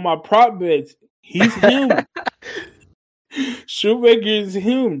Shoemaker on my prop bets. He's him. Shoemaker is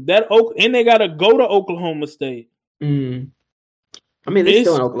him. And they gotta go to Oklahoma State. I mean, they're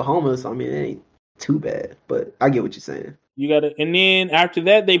still in Oklahoma, so I mean, it ain't too bad. But I get what you're saying. You gotta, and then after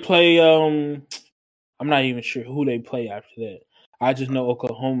that they play. I'm not even sure who they play after that. I just know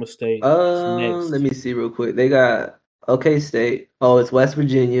Oklahoma State. Let me see real quick. They got OK State. Oh, it's West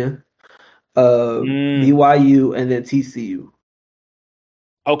Virginia. BYU, and then TCU.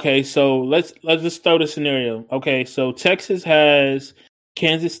 Okay, so let's just throw the scenario. Okay, so Texas has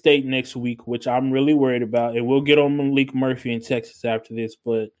Kansas State next week, which I'm really worried about, and we'll get on Malik Murphy in Texas after this.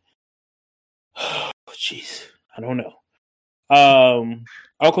 But jeez, I don't know.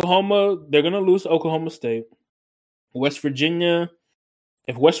 Oklahoma, they're gonna lose to Oklahoma State. West Virginia,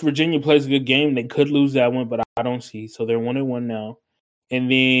 if West Virginia plays a good game, they could lose that one, but I don't see. So they're 1-1 now. And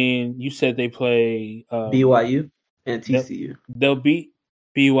then you said they play BYU and TCU. They'll beat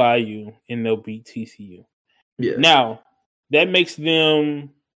BYU and they'll beat TCU. Yeah. Now that makes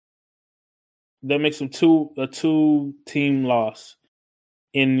them a 2-team loss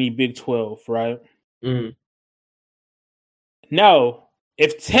in the Big 12, right? Mm-hmm. Now,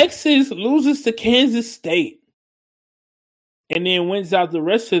 if Texas loses to Kansas State and then wins out the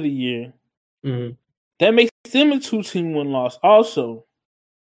rest of the year, that makes them a 2-team win-loss also.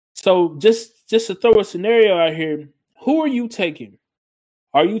 So just to throw a scenario out here, who are you taking?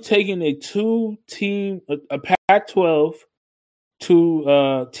 Are you taking a 2-team, a Pac-12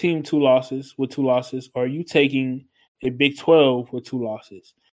 team 2 losses, or are you taking a Big 12 with 2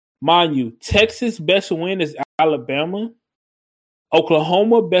 losses? Mind you, Texas' best win is Alabama.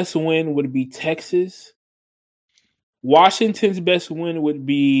 Oklahoma best win would be Texas. Washington's best win would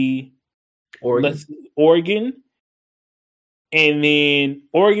be Oregon. And then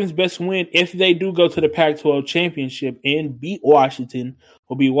Oregon's best win, if they do go to the Pac-12 championship and beat Washington,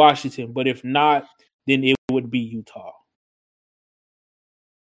 will be Washington. But if not, then it would be Utah.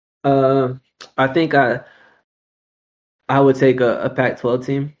 I think I would take a Pac-12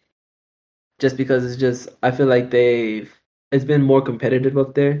 team, just because I feel like it's been more competitive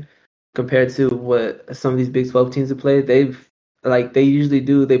up there compared to what some of these Big 12 teams have played. They usually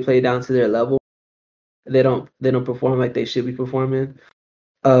do. They play down to their level. They don't perform like they should be performing.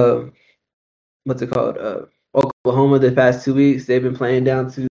 What's it called? Oklahoma, the past 2 weeks, they've been playing down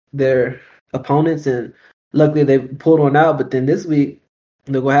to their opponents, and luckily they pulled one out. But then this week,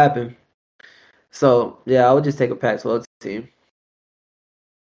 look what happened. So yeah, I would just take a Pac-12 team.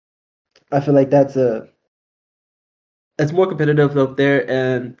 I feel like that's more competitive up there,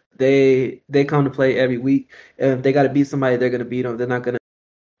 and they come to play every week. And if they got to beat somebody, they're gonna beat them. They're not gonna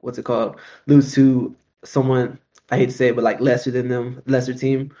lose to someone, I hate to say it, but like lesser than them, lesser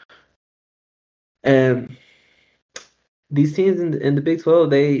team. And these teams in the Big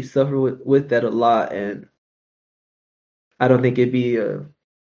 12, they suffer with that a lot, and I don't think it'd be a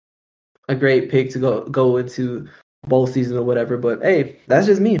great pick to go into bowl season or whatever. But hey, that's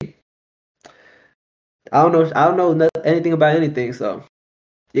just me. I don't know anything about anything, so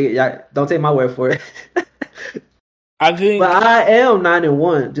yeah, don't take my word for it. I think, but I am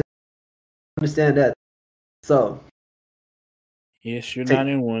 9-1. Just understand that. So yes, you're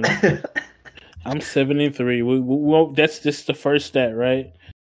 9-1. I'm 7-3. We that's just the first stat, right?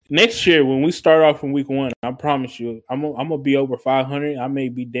 Next year, when we start off in week 1, I promise you, I'm gonna be over 500. I may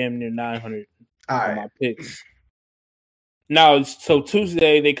be damn near 900 on my picks. Now, so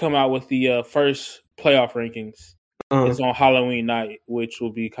Tuesday they come out with the first playoff rankings. It's on Halloween night, which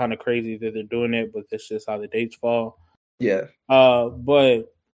will be kind of crazy that they're doing it, but that's just how the dates fall. Yeah.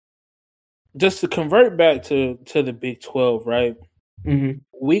 But just to convert back to the Big 12, right? Mm-hmm.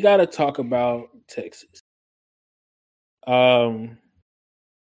 We got to talk about Texas. My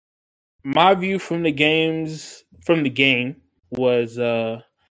view from the game was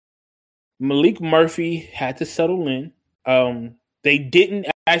Malik Murphy had to settle in. They didn't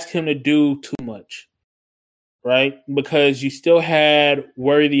ask him to do too much, right? Because you still had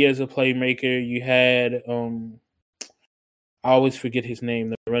Worthy as a playmaker. You had I always forget his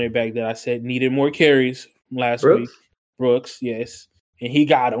name, the running back that I said needed more carries last week. Brooks, yes. And he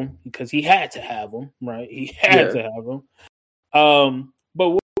got him because he had to have him, right? He had to have him.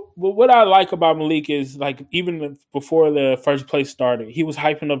 But what I like about Malik is, like, even before the first place started, he was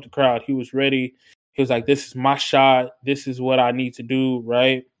hyping up the crowd. He was ready. He was like, this is my shot. This is what I need to do,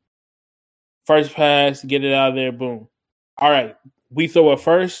 right? First pass, get it out of there, boom. All right. We threw our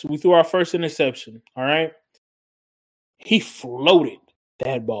first interception, all right? He floated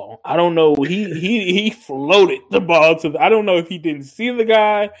that ball. I don't know. He floated the ball I don't know if he didn't see the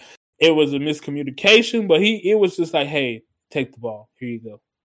guy. It was a miscommunication, but it was just like, hey, take the ball. Here you go.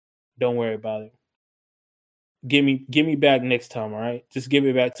 Don't worry about it. Give me back next time, all right? Just give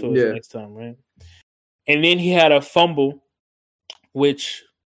it back to us next time, right? And then he had a fumble, which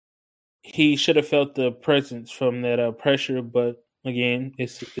he should have felt the presence from that pressure, but again,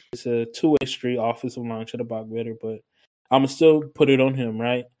 it's a two-way street. Offensive line should have blocked better, but I'm gonna still put it on him,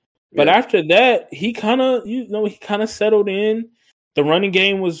 right? But after that, he kind of settled in. The running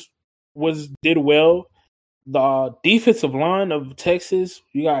game was did well. The defensive line of Texas,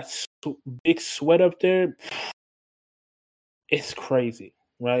 you got Big Sweat up there. It's crazy,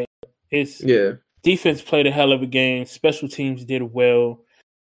 right? It's defense played a hell of a game. Special teams did well.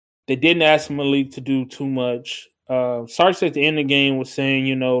 They didn't ask Malik to do too much. Sarge at the end of the game was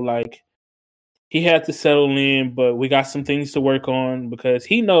saying, like he had to settle in, but we got some things to work on because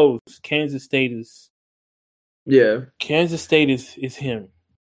he knows Kansas State is him.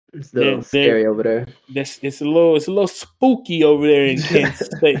 It's a little scary over there. It's a little spooky over there in Kansas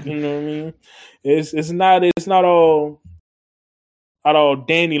State. You know what I mean? It's not all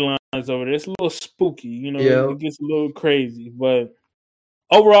dandelions over there. It's a little spooky. It gets a little crazy. But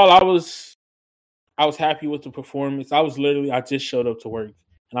overall, I was happy with the performance. I just showed up to work,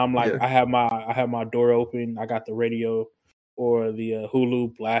 and I'm like, I have my door open. I got the radio or the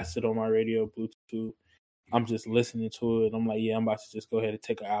Hulu blasted on my radio, Bluetooth. I'm just listening to it. I'm like, I'm about to just go ahead and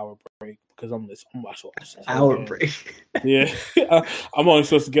take an hour break because I'm about to watch this hour break. Yeah, I'm only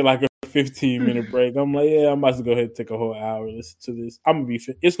supposed to get like a 15-minute break. I'm like, I'm about to go ahead and take a whole hour, listen to this.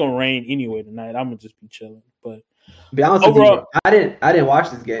 It's gonna rain anyway tonight. I'm gonna just be chilling. But be honest with you, bro, I didn't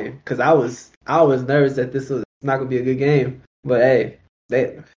watch this game because I was nervous that this was not gonna be a good game. But hey,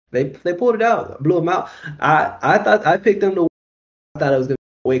 they pulled it out, blew them out. I thought I picked them to. I thought it was gonna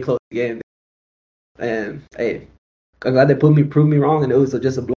be a way closer game. And hey, I'm glad they proved me wrong, and it was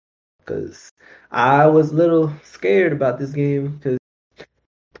just a blow because I was a little scared about this game because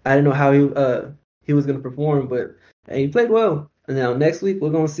I didn't know how he was gonna perform, but he played well. And now next week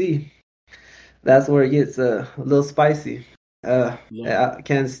we're gonna see. That's where it gets a little spicy. At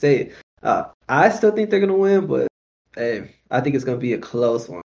Kansas State. I still think they're gonna win, but hey, I think it's gonna be a close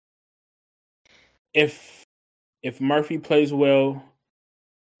one. If Murphy plays well.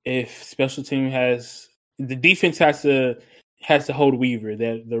 If special team the defense has to hold Weaver,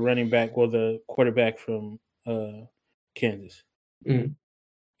 the running back or the quarterback from Kansas. Mm.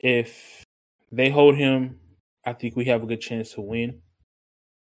 If they hold him, I think we have a good chance to win.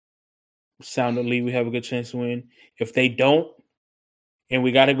 Soundly, we have a good chance to win. If they don't, and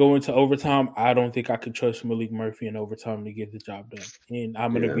we got to go into overtime, I don't think I could trust Malik Murphy in overtime to get the job done. And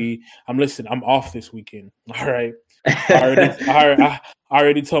I'm off this weekend. All right. I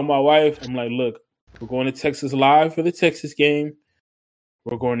already told my wife, I'm like, look, we're going to Texas Live for the Texas game.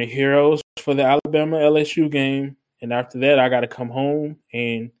 We're going to Heroes for the Alabama LSU game. And after that, I got to come home.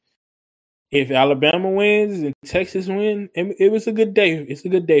 And if Alabama wins and Texas win, it was a good day. It's a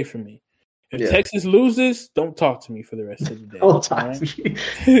good day for me. If Texas loses, don't talk to me for the rest of the day. Don't talk to me.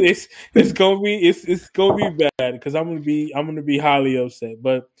 It's gonna be bad because I'm gonna be highly upset.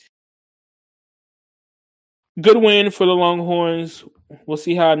 But good win for the Longhorns. We'll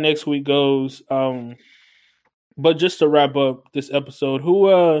see how next week goes. But just to wrap up this episode,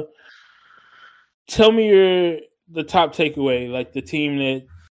 tell me the top takeaway, like the team that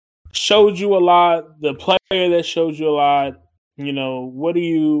showed you a lot, the player that showed you a lot. What do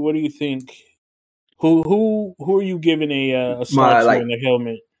you think? Who are you giving a star to in the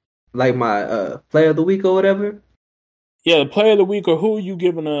helmet? Like my player of the week or whatever? Yeah, the player of the week, or who are you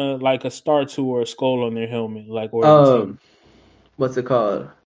giving a star to or a skull on their helmet? Or what's it called?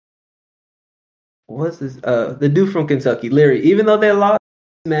 What's this? The dude from Kentucky, Leary. Even though they lost,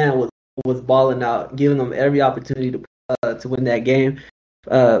 man was balling out, giving them every opportunity to win that game.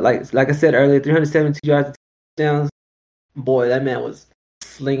 Like I said earlier, 372 yards, touchdowns. Boy, that man was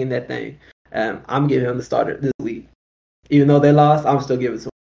slinging that thing. I'm giving him the starter this week. Even though they lost, I'm still giving it to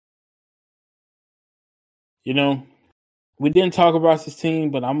him. We didn't talk about this team,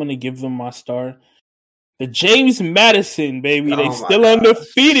 but I'm going to give them my star. The James Madison, baby. They still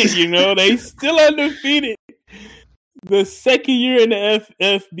undefeated, They still undefeated. The second year in the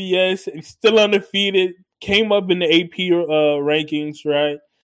FBS, and still undefeated. Came up in the AP rankings, right?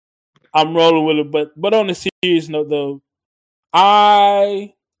 I'm rolling with it. But on a serious note, though,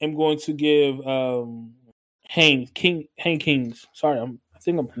 I am going to give Hank Kings. Sorry, I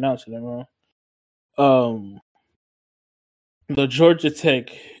think I'm pronouncing that wrong. The Georgia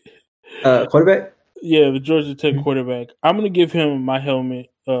Tech quarterback. Yeah, the Georgia Tech quarterback. I'm gonna give him my helmet,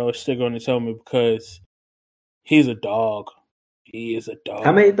 sticker on his helmet because he's a dog. He is a dog.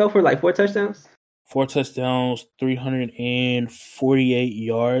 How many though for 4 touchdowns? 4 touchdowns, 348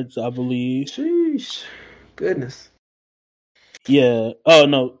 yards, I believe. Sheesh, goodness. Yeah. Oh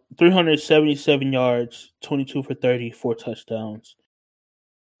no, 377 yards, 22 for 30, 4 touchdowns,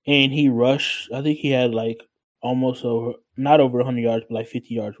 and he rushed. I think he had almost not over 100 yards, but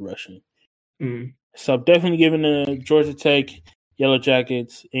 50 yards rushing. Mm. So I'm definitely giving the Georgia Tech Yellow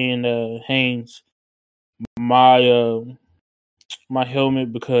Jackets and Haynes my my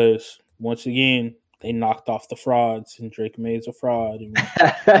helmet because once again they knocked off the frauds and Drake Maye is a fraud. And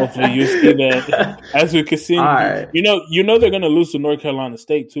hopefully you see that as we continue. All right. You know they're gonna lose to North Carolina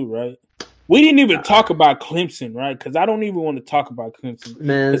State too, right? We didn't even talk about Clemson, right? Because I don't even want to talk about Clemson,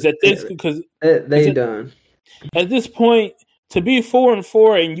 man. Because they done at this point to be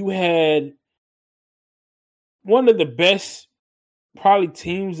 4-4 and you had one of the best probably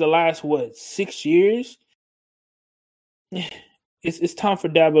teams the last 6 years. It's time for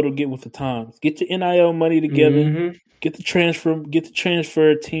Dabo to get with the times. Get your NIL money together. Mm-hmm. Get the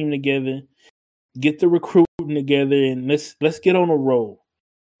transfer team together. Get the recruiting together, and let's get on a roll.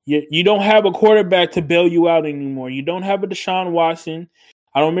 You don't have a quarterback to bail you out anymore. You don't have a Deshaun Watson.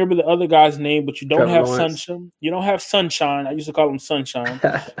 I don't remember the other guy's name, but you don't have Sunshine. You don't have Sunshine. I used to call him Sunshine.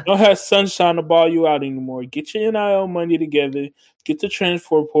 You don't have Sunshine to ball you out anymore. Get your NIL money together. Get the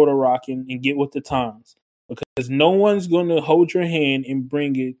transfer portal rocking, and get with the times. Because no one's going to hold your hand and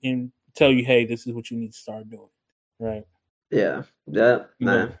bring it and tell you, hey, this is what you need to start doing. Right? Yeah.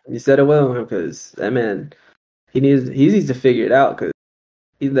 Man. You said it well, because that man, he needs to figure it out, because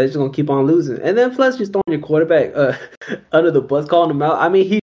they're just going to keep on losing. And then plus just throwing your quarterback under the bus, calling him out. I mean,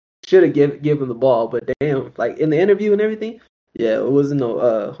 he should have given the ball, but damn, like in the interview and everything, yeah, it wasn't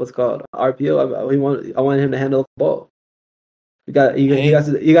no what's it called RPO. I wanted him to handle the ball. You got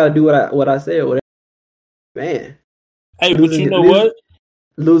to do what I say or whatever. Man. Hey, but you know what?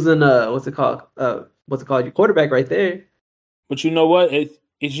 Losing what's it called? Your quarterback right there. But you know what? As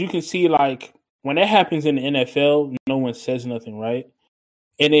you can see, like when that happens in the NFL, no one says nothing, right?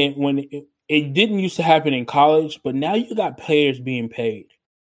 And then when it didn't used to happen in college, but now you got players being paid,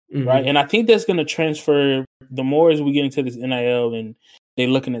 right? And I think that's going to transfer the more as we get into this NIL and they're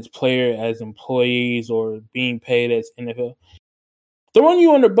looking at player as employees or being paid as NFL. Throwing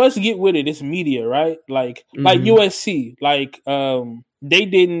you on the bus, get with it. It's media, right? Like USC,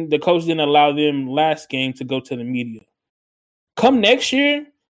 the coach didn't allow them last game to go to the media. Come next year,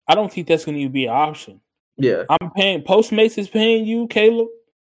 I don't think that's going to be an option. Yeah, Postmates is paying you, Caleb,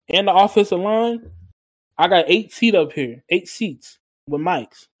 and the offensive line. I got 8 seats with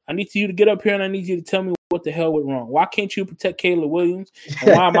mics. I need you to get up here and I need you to tell me what the hell went wrong. Why can't you protect Caleb Williams?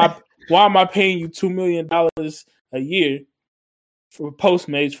 And why am I paying you $2 million a year for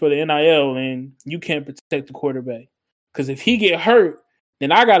Postmates for the NIL and you can't protect the quarterback? Because if he get hurt,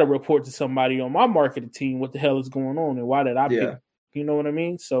 then I got to report to somebody on my marketing team what the hell is going on and why did I pick? You know what I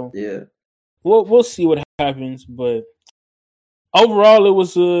mean? So yeah, we'll see what happens, but overall it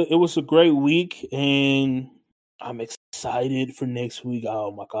was a great week and I'm excited for next week.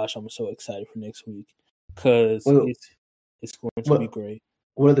 Oh my gosh, I'm so excited for next week because it's going to be great.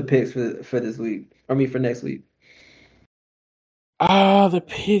 What are the picks for this week? I mean, for next week. The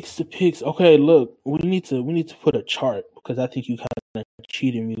picks. Okay, look, we need to put a chart because I think you kind of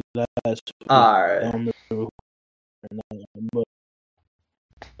cheated me last week. All right. I don't remember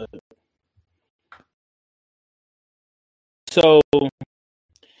but, so,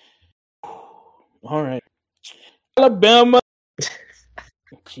 all right, Alabama.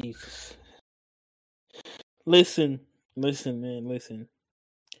 Jesus, listen, man.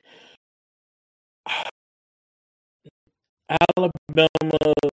 Alabama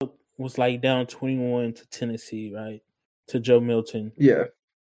was like down 21 to Tennessee, right? To Joe Milton. Yeah.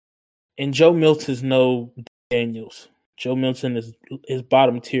 And Joe Milton's no Daniels. Joe Milton is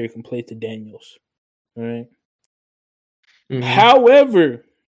bottom tier compared to Daniels. All right. Mm-hmm. However,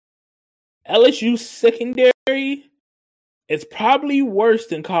 LSU secondary is probably worse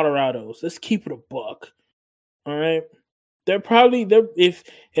than Colorado's. Let's keep it a buck. All right.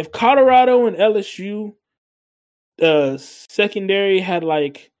 If Colorado and LSU secondary had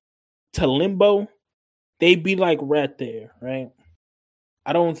like to limbo, they'd be like right there, right?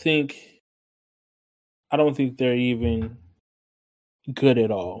 I don't think they're even good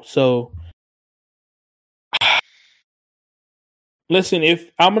at all. So listen, if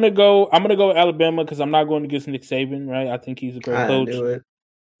I'm gonna go Alabama because I'm not going against Nick Saban, right? I think he's a great coach. Do it.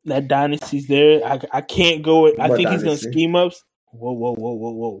 That dynasty's there. I can't go. I think he's gonna scheme up.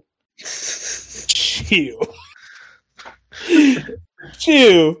 Whoa.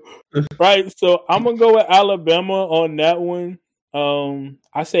 Chill. Right. So I'm gonna go with Alabama on that one.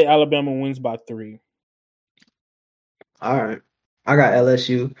 I say Alabama wins by 3. All right. I got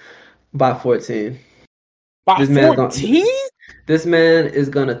LSU by 14. By 14? This man is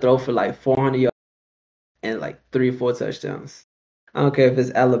gonna throw for like 400 yards and like 3 or 4 touchdowns. I don't care if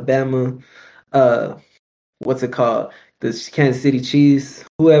it's Alabama, what's it called? The Kansas City Chiefs,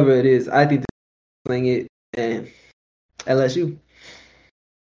 whoever it is. I think they're playing it and LSU.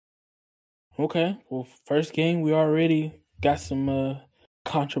 Okay. Well, first game we already got some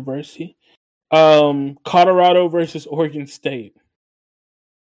controversy. Colorado versus Oregon State.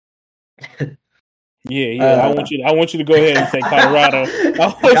 Yeah. I want you to go ahead and say Colorado.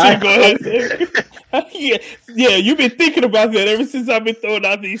 I want you to go ahead and say yeah. You've been thinking about that ever since I've been throwing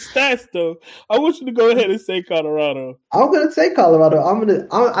out these stats, though. I want you to go ahead and say Colorado. I'm gonna take Colorado.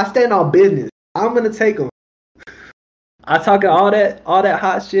 I stand on business. I'm gonna take them. I talking all that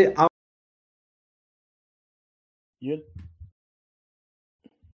hot shit. Yeah.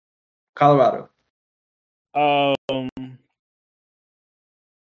 Colorado.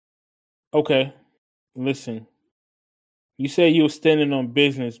 Okay. Listen. You say you were standing on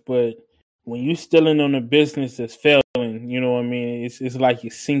business, but when you standing on a business that's failing, you know what I mean? It's like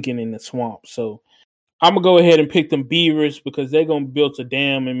you're sinking in the swamp. So I'm gonna go ahead and pick them Beavers because they're gonna build a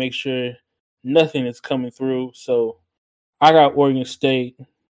dam and make sure nothing is coming through. So I got Oregon State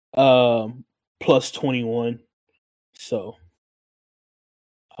plus 21. So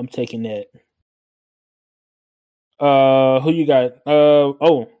I'm taking that. Who you got?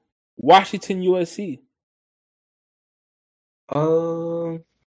 Washington USC.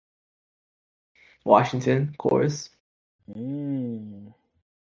 Washington, of course.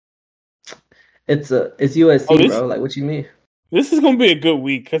 It's USC, bro. Like, what you mean? This is gonna be a good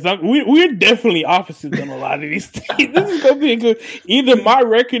week because we're definitely opposites on a lot of these things. This is gonna be a good. Either my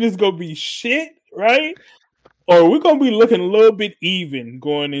record is gonna be shit, right, or we're gonna be looking a little bit even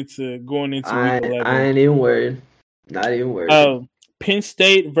going into week 11. I ain't even worried. Not even worried. Penn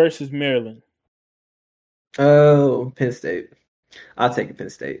State versus Maryland. Oh, Penn State. I'll take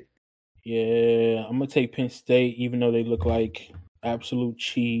Penn State. Yeah, I'm gonna take Penn State, even though they look like absolute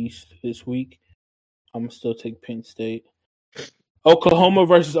cheese this week. I'm gonna still take Penn State. Oklahoma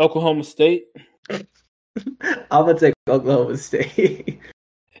versus Oklahoma State. I'm gonna take Oklahoma State.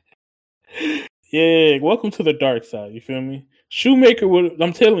 Yeah, welcome to the dark side. You feel me?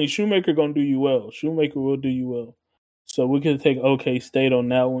 I'm telling you, Shoemaker gonna do you well. Shoemaker will do you well. So we can take OK State on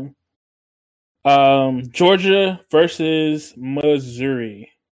that one. Georgia versus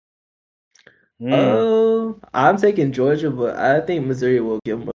Missouri. I'm taking Georgia, but I think Missouri will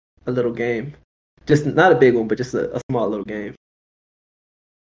give them a little game. Just not a big one, but just a small little game.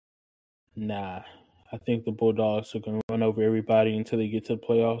 Nah, I think the Bulldogs are going to run over everybody until they get to the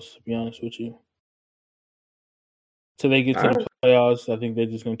playoffs, to be honest with you. Till they get to the playoffs, I think they're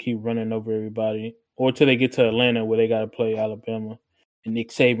just going to keep running over everybody. Or till they get to Atlanta where they got to play Alabama. And Nick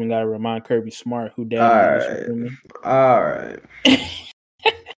Saban got to remind Kirby Smart who daddy is. All right.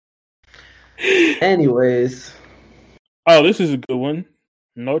 Anyways. Oh, this is a good one.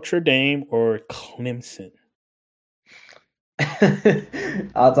 Notre Dame or Clemson?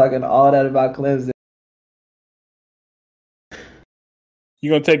 I'm talking all that about Clemson. You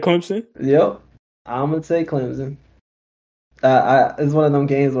gonna take Clemson? Yep, I'm gonna take Clemson. It's one of them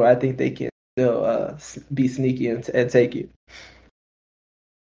games where I think they can still be sneaky and take it.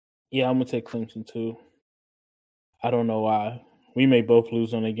 Yeah, I'm gonna take Clemson too. I don't know why. We may both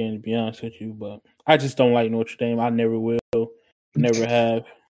lose on the game, to be honest with you, but I just don't like Notre Dame. I never will, never have.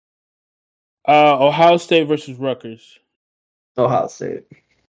 Ohio State versus Rutgers. Ohio State.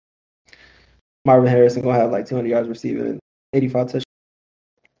 Marvin Harrison gonna have like 200 yards receiving and 85 touchdowns.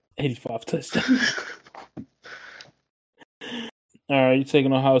 85 touchdowns. All right, you're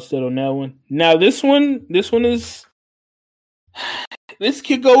taking Ohio State on that one. Now this one is this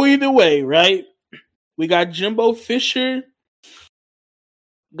could go either way, right? We got Jimbo Fisher.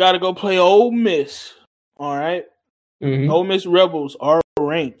 Got to go play Ole Miss. All right. Mm-hmm. Ole Miss Rebels are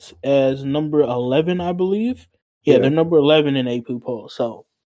ranked as number 11, I believe. Yeah, they're number 11 in AP poll. So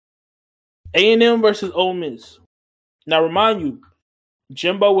A&M versus Ole Miss. Now, remind you,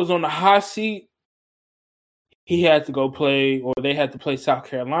 Jimbo was on the hot seat. He had to go play, or they had to play South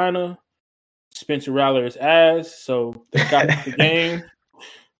Carolina. Spencer Rattler's ass, so they got the game.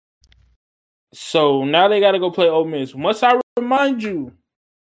 So now they got to go play Ole Miss. Must I remind you,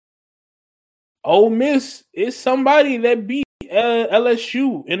 Ole Miss is somebody that beat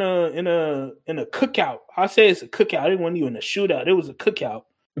LSU in a cookout. I say it's a cookout. It wasn't even a shootout. It was a cookout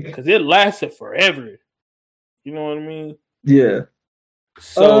because it lasted forever. You know what I mean? Yeah.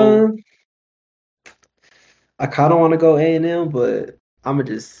 So I kind of want to go A&M, but I'm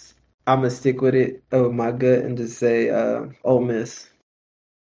gonna stick with it of my gut and just say Ole Miss.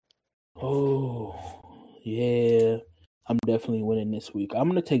 Oh yeah, I'm definitely winning this week. I'm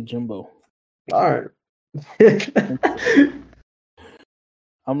gonna take Jimbo. All right.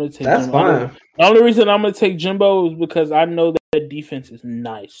 I'm gonna take. That's Jimbo. fine. The only reason I'm gonna take Jimbo is because I know that their defense is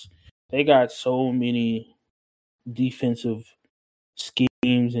nice. They got so many defensive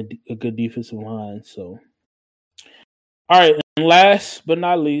schemes and a good defensive line. So, All right, and last but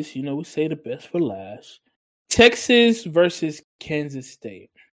not least, we say the best for last. Texas versus Kansas State.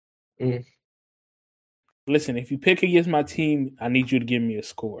 Mm. Listen, if you pick against my team, I need you to give me a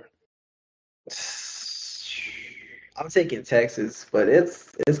score. I'm taking Texas, but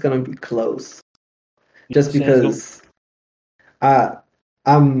it's gonna be close. Just because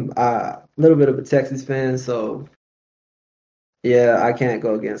I'm a little bit of a Texas fan, so yeah, I can't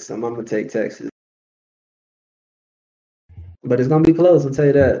go against them. I'm gonna take Texas, but it's gonna be close. I'll tell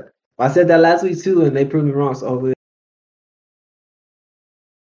you that. I said that last week too, and they proved me wrong. So hopefully,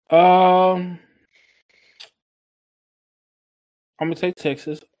 I'm gonna take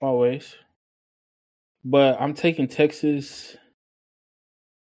Texas always, but I'm taking Texas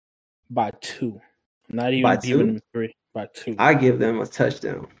by 2. I'm not even giving them 3. By 2. I give them a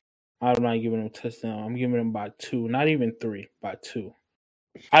touchdown. I'm not giving them a touchdown. I'm giving them by 2, not even 3. By 2.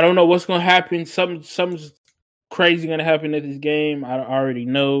 I don't know what's gonna happen. Something's crazy gonna happen at this game. I already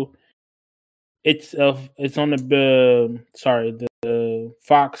know. It's on the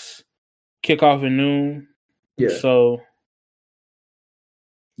Fox kickoff at noon. Yeah. So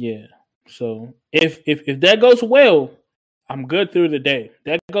yeah. So if that goes well, I'm good through the day. If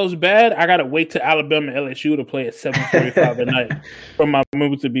that goes bad, I gotta wait till Alabama LSU to play at 7:45 at night for my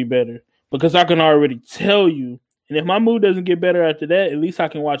mood to be better. Because I can already tell you, and if my mood doesn't get better after that, at least I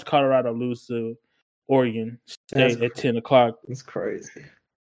can watch Colorado lose to Oregon State at 10 o'clock. It's crazy.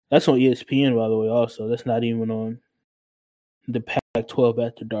 That's on ESPN, by the way, also. That's not even on the Pac-12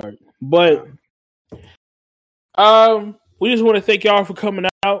 after dark. But we just want to thank y'all for coming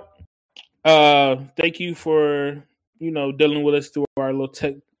out. Thank you for, dealing with us through our little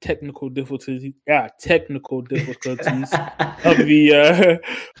technical difficulties. Yeah, technical difficulties of the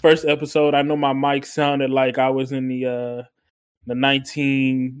first episode. I know my mic sounded like I was in the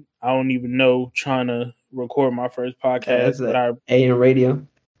 19, I don't even know, trying to record my first podcast. But AM radio.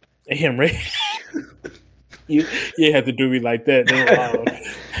 AM radio. you have to do me like that.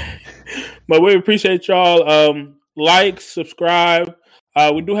 But we appreciate y'all. Like, subscribe.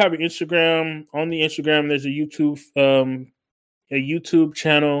 We do have an Instagram. On the Instagram, there's a YouTube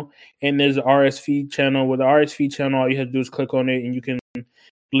channel, and there's an RSS channel. With the RSS channel, all you have to do is click on it, and you can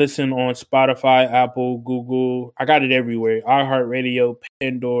listen on Spotify, Apple, Google. I got it everywhere. iHeartRadio,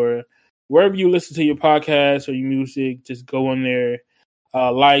 Pandora, wherever you listen to your podcast or your music. Just go on there,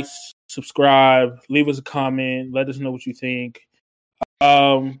 like, subscribe, leave us a comment, let us know what you think.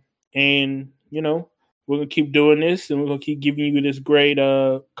 And we're gonna keep doing this, and we're gonna keep giving you this great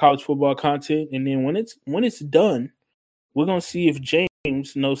college football content. And then when it's done, we're gonna see if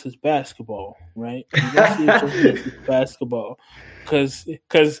James knows his basketball, right? We're gonna see if James knows his basketball,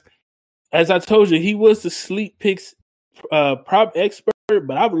 because as I told you, he was the sleep picks prop expert,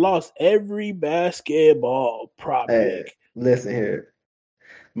 but I've lost every basketball prop pick. Listen here,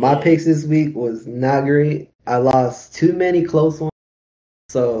 my picks this week was not great. I lost too many close ones,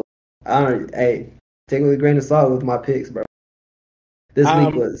 so take it with a grain of salt with my picks, bro. This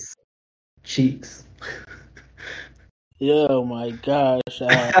week was cheeks. Yeah, oh my gosh.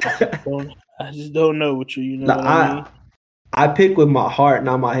 I just don't know what you know what I mean? I pick with my heart,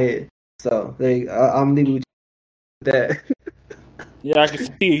 not my head. So I'm leaving with that. Yeah, I can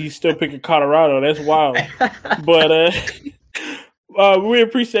see he's still picking Colorado. That's wild. But we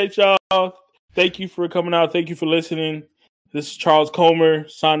appreciate y'all. Thank you for coming out. Thank you for listening. This is Charles Comer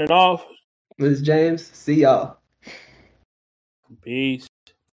signing off. This is James. See y'all. Peace.